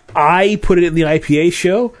in. I put it in the IPA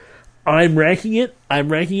show. I'm ranking it.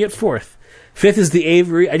 I'm ranking it fourth. Fifth is the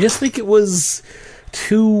Avery. I just think it was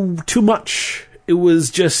too much. It was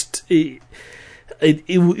just. It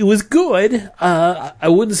was good. I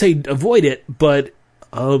wouldn't say avoid it, but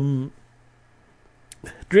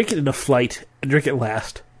drink it in a flight and drink it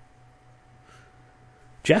last.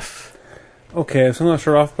 Jeff? Okay, so I'm going to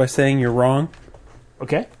start off by saying you're wrong.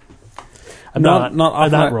 Okay. I'm not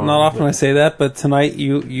not wrong. Not often I say that, but tonight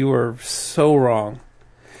you are so wrong.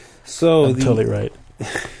 So I'm totally right.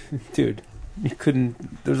 Dude, you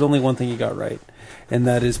couldn't. There's only one thing you got right, and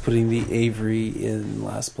that is putting the Avery in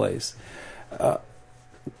last place.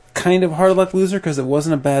 Kind of hard luck loser because it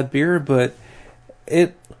wasn't a bad beer, but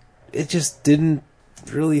it just didn't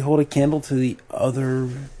really hold a candle to the other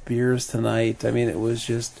beers tonight. I mean, it was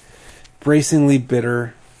just bracingly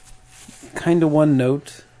bitter, kind of one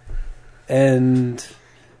note, and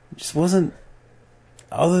just wasn't.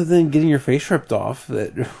 Other than getting your face ripped off,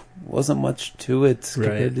 it wasn't much to it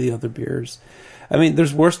compared to the other beers. I mean,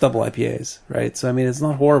 there's worse double IPAs, right? So I mean, it's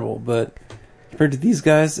not horrible, but compared to these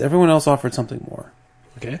guys, everyone else offered something more.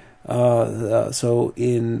 Okay. So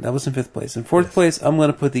that was in 5th place. In 4th place, I'm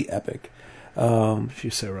going to put the Epic.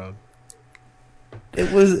 She's so wrong.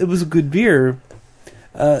 It was a good beer.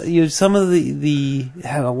 Some of the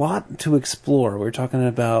had a lot to explore. We were talking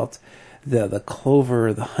about the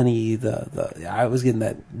clover, the honey, I was getting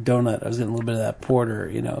that donut. I was getting a little bit of that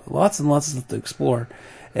porter. Lots and lots of stuff to explore.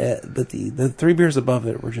 But the 3 beers above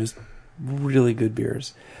it were just really good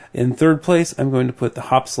beers. In 3rd place, I'm going to put the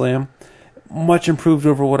Hop Slam. Much improved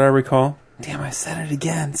over what I recall. Damn, I said it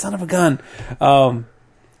again. Son of a gun.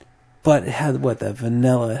 But it had that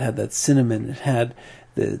vanilla, it had that cinnamon, it had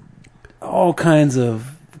all kinds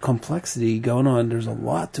of complexity going on. There's a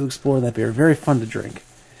lot to explore in that beer. Very fun to drink.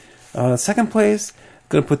 2nd place,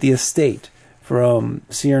 going to put the Estate from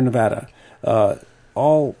Sierra Nevada.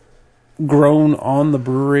 All grown on the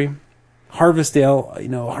brewery. Harvest Ale,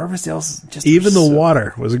 Harvest Ale's just... Even the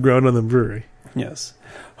water was grown on the brewery. Yes.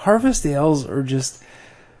 Harvest Ales are just...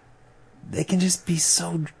 They can just be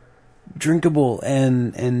so drinkable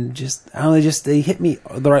and just... I don't know, they hit me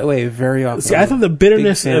the right way very often. See, I thought the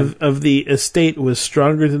bitterness of the Estate was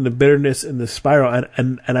stronger than the bitterness in the Spiral,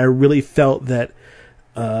 and I really felt that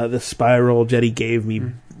the Spiral Jetty gave me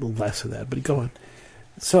less of that. But go on.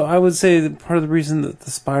 So I would say that part of the reason that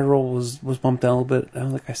the Spiral was bumped down a little bit, I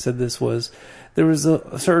don't think I said this, was there was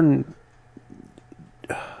a certain...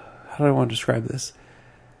 How do I want to describe this?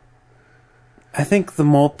 I think the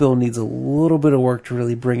malt bill needs a little bit of work to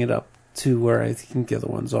really bring it up to where I think the other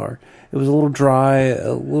ones are. It was a little dry,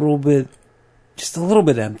 just a little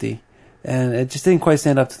bit empty, and it just didn't quite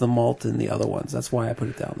stand up to the malt in the other ones. That's why I put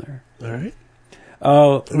it down there. All right.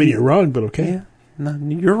 I mean, you're wrong, but okay. Yeah, no,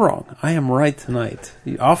 you're wrong. I am right tonight.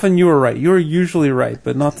 Often you are right. You are usually right,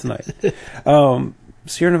 but not tonight.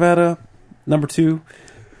 Sierra Nevada, number 2,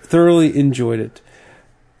 thoroughly enjoyed it.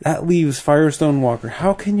 That leaves Firestone Walker.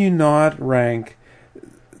 How can you not rank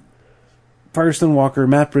Firestone Walker,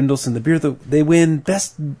 Matt Brindleson, the beer that they win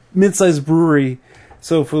Best Mid-Sized Brewery?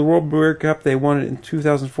 So for the World Beer Cup, they won it in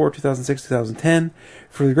 2004, 2006, 2010.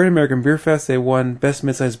 For the Great American Beer Fest, they won Best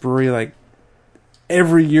Mid-Sized Brewery like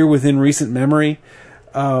every year within recent memory.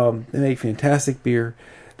 They make fantastic beer.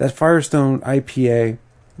 That Firestone IPA,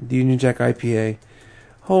 the Union Jack IPA,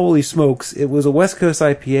 holy smokes. It was a West Coast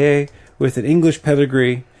IPA with an English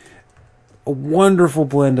pedigree. A wonderful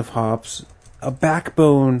blend of hops, a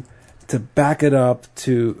backbone to back it up,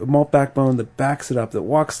 a malt backbone that backs it up, that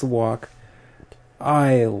walks the walk.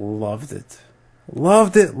 I loved it.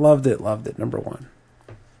 Loved it, loved it, loved it. Number 1.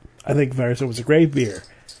 I think Firestone was a great beer,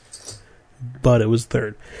 but it was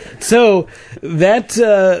 3rd. So that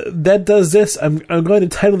does this. I'm going to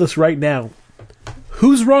title this right now.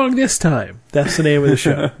 Who's Wrong This Time? That's the name of the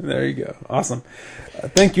show. There you go. Awesome.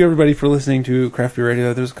 Thank you, everybody, for listening to Craft Beer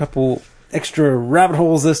Radio. There's a couple extra rabbit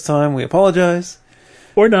holes this time. We apologize.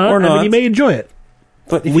 Or not. I mean, you may enjoy it.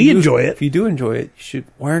 But if enjoy it. If you do enjoy it,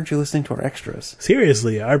 why aren't you listening to our extras?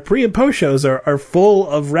 Seriously, our pre and post shows are full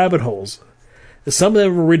of rabbit holes. Some of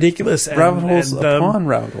them are ridiculous. Rabbit holes upon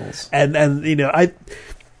rabbit holes. And I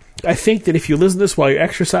think that if you listen to this while you're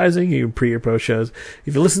exercising, your pre or post shows,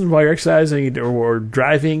 if you listen while you're exercising or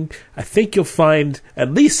driving, I think you'll find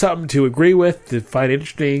at least something to agree with, to find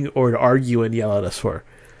interesting, or to argue and yell at us for.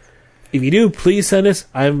 If you do, please send us.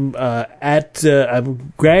 I'm Greg at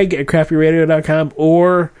craftbeerradio.com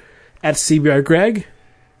or at CBRGreg.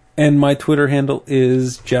 And my Twitter handle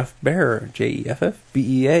is Jeff Bearer,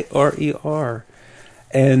 JeffBearer.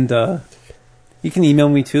 And you can email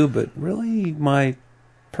me too, but really my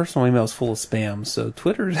personal email is full of spam, so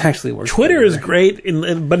Twitter actually works. Twitter is great,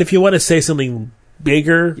 but if you want to say something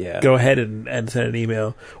bigger, go ahead and send an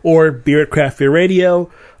email. Or beer at Craft Beer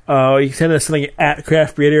Radio. You can send us something at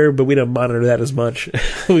Craft Beer Radio, but we don't monitor that as much.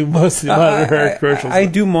 We mostly monitor our commercials. I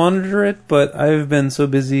do monitor it, but I've been so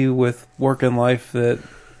busy with work and life that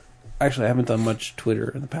actually I haven't done much Twitter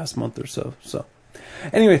in the past month or so. So,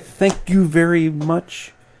 anyway, thank you very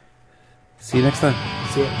much. See you next time.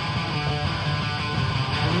 See ya.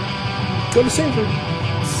 Go to Savor.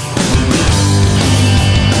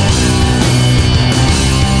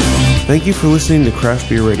 Thank you for listening to Craft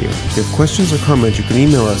Beer Radio. If you have questions or comments, you can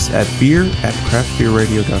email us at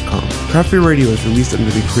beer@craftbeerradio.com. Craft Beer Radio is released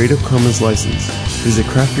under the Creative Commons license. Visit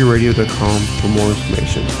craftbeerradio.com for more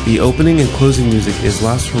information. The opening and closing music is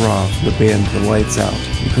Last Hurrah from the band The Lights Out.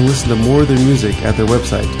 You can listen to more of their music at their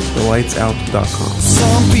website, thelightsout.com.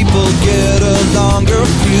 Some people get a longer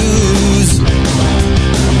fuse.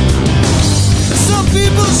 Some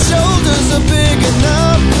people's shoulders are big